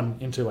everyone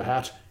into a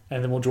hat,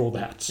 and then we'll draw the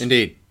hats.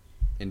 Indeed.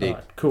 All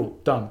right, cool.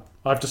 Done.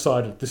 I've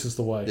decided this is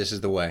the way. This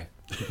is the way.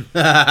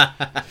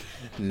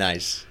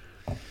 Nice.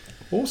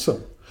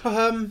 Awesome.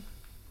 Go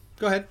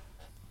ahead.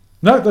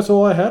 No, that's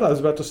all I had. I was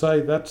about to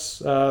say that's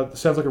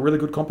sounds like a really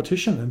good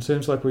competition, and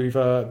seems like we've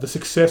the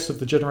success of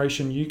the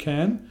Generation You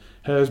Can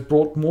has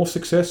brought more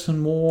success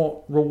and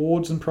more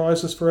rewards and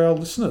prizes for our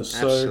listeners.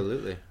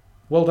 Absolutely. So,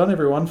 well done,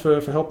 everyone, for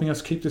helping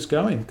us keep this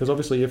going. Because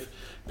obviously, if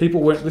people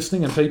weren't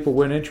listening and people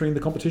weren't entering the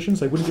competitions,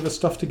 they wouldn't give us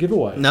stuff to give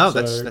away. No,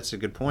 that's a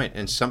good point.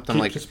 And something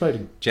like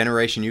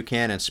Generation You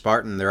Can and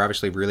Spartan, they're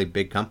obviously really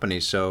big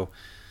companies. So,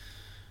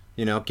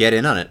 get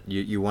in on it.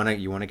 You want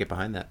to get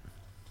behind that.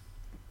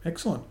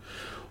 Excellent.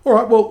 All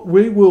right. Well,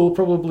 we will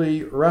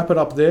probably wrap it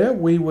up there.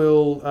 We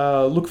will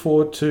look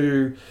forward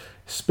to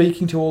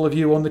speaking to all of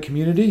you on the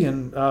community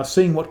and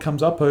seeing what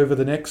comes up over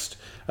the next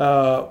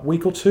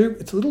week or two.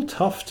 It's a little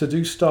tough to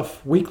do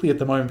stuff weekly at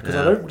the moment because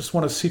I don't just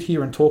want to sit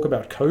here and talk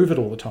about COVID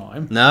all the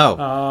time.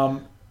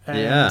 No.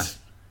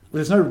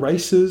 There's no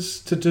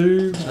races to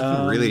do.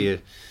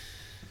 Really.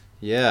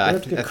 Yeah, I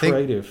think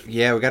creative.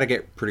 Yeah, we got to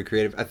get pretty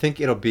creative. I think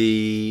it'll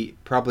be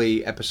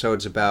probably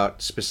episodes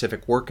about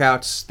specific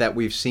workouts that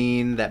we've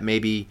seen that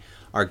maybe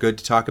are good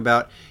to talk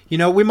about.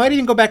 We might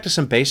even go back to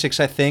some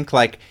basics, I think,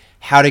 like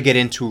how to get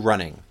into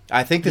running.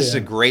 I think this is a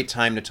great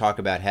time to talk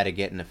about how to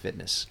get into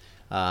fitness.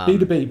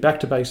 B2B, back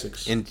to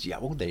basics.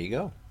 There you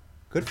go.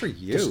 Good for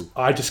you.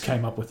 I just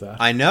came up with that.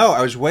 I know.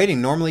 I was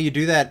waiting. Normally you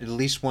do that at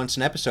least once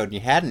an episode, and you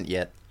hadn't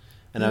yet.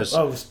 And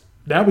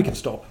now we can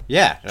stop.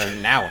 Yeah,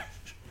 now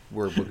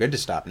we're good to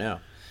stop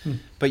now.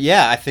 But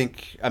yeah, I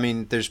think,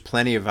 there's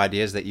plenty of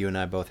ideas that you and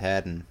I both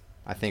had, and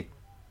I think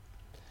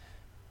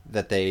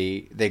that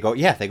they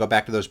go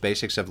back to those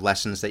basics of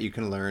lessons that you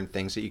can learn,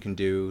 things that you can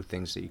do,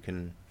 things that you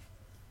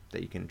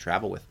can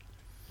travel with.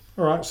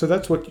 All right, so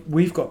that's what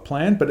we've got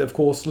planned. But of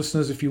course,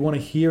 listeners, if you want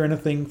to hear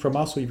anything from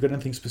us or you've got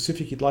anything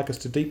specific you'd like us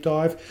to deep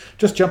dive,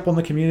 just jump on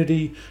the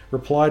community,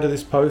 reply to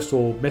this post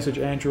or message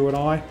Andrew and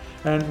I,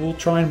 and we'll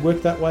try and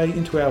work that way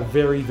into our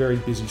very, very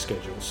busy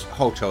schedules.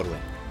 Oh, totally.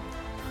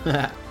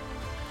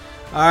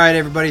 All right,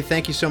 everybody.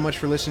 Thank you so much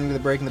for listening to the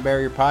Breaking the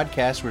Barrier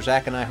podcast, where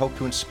Zach and I hope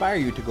to inspire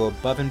you to go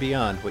above and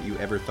beyond what you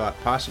ever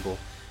thought possible.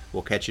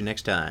 We'll catch you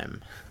next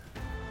time.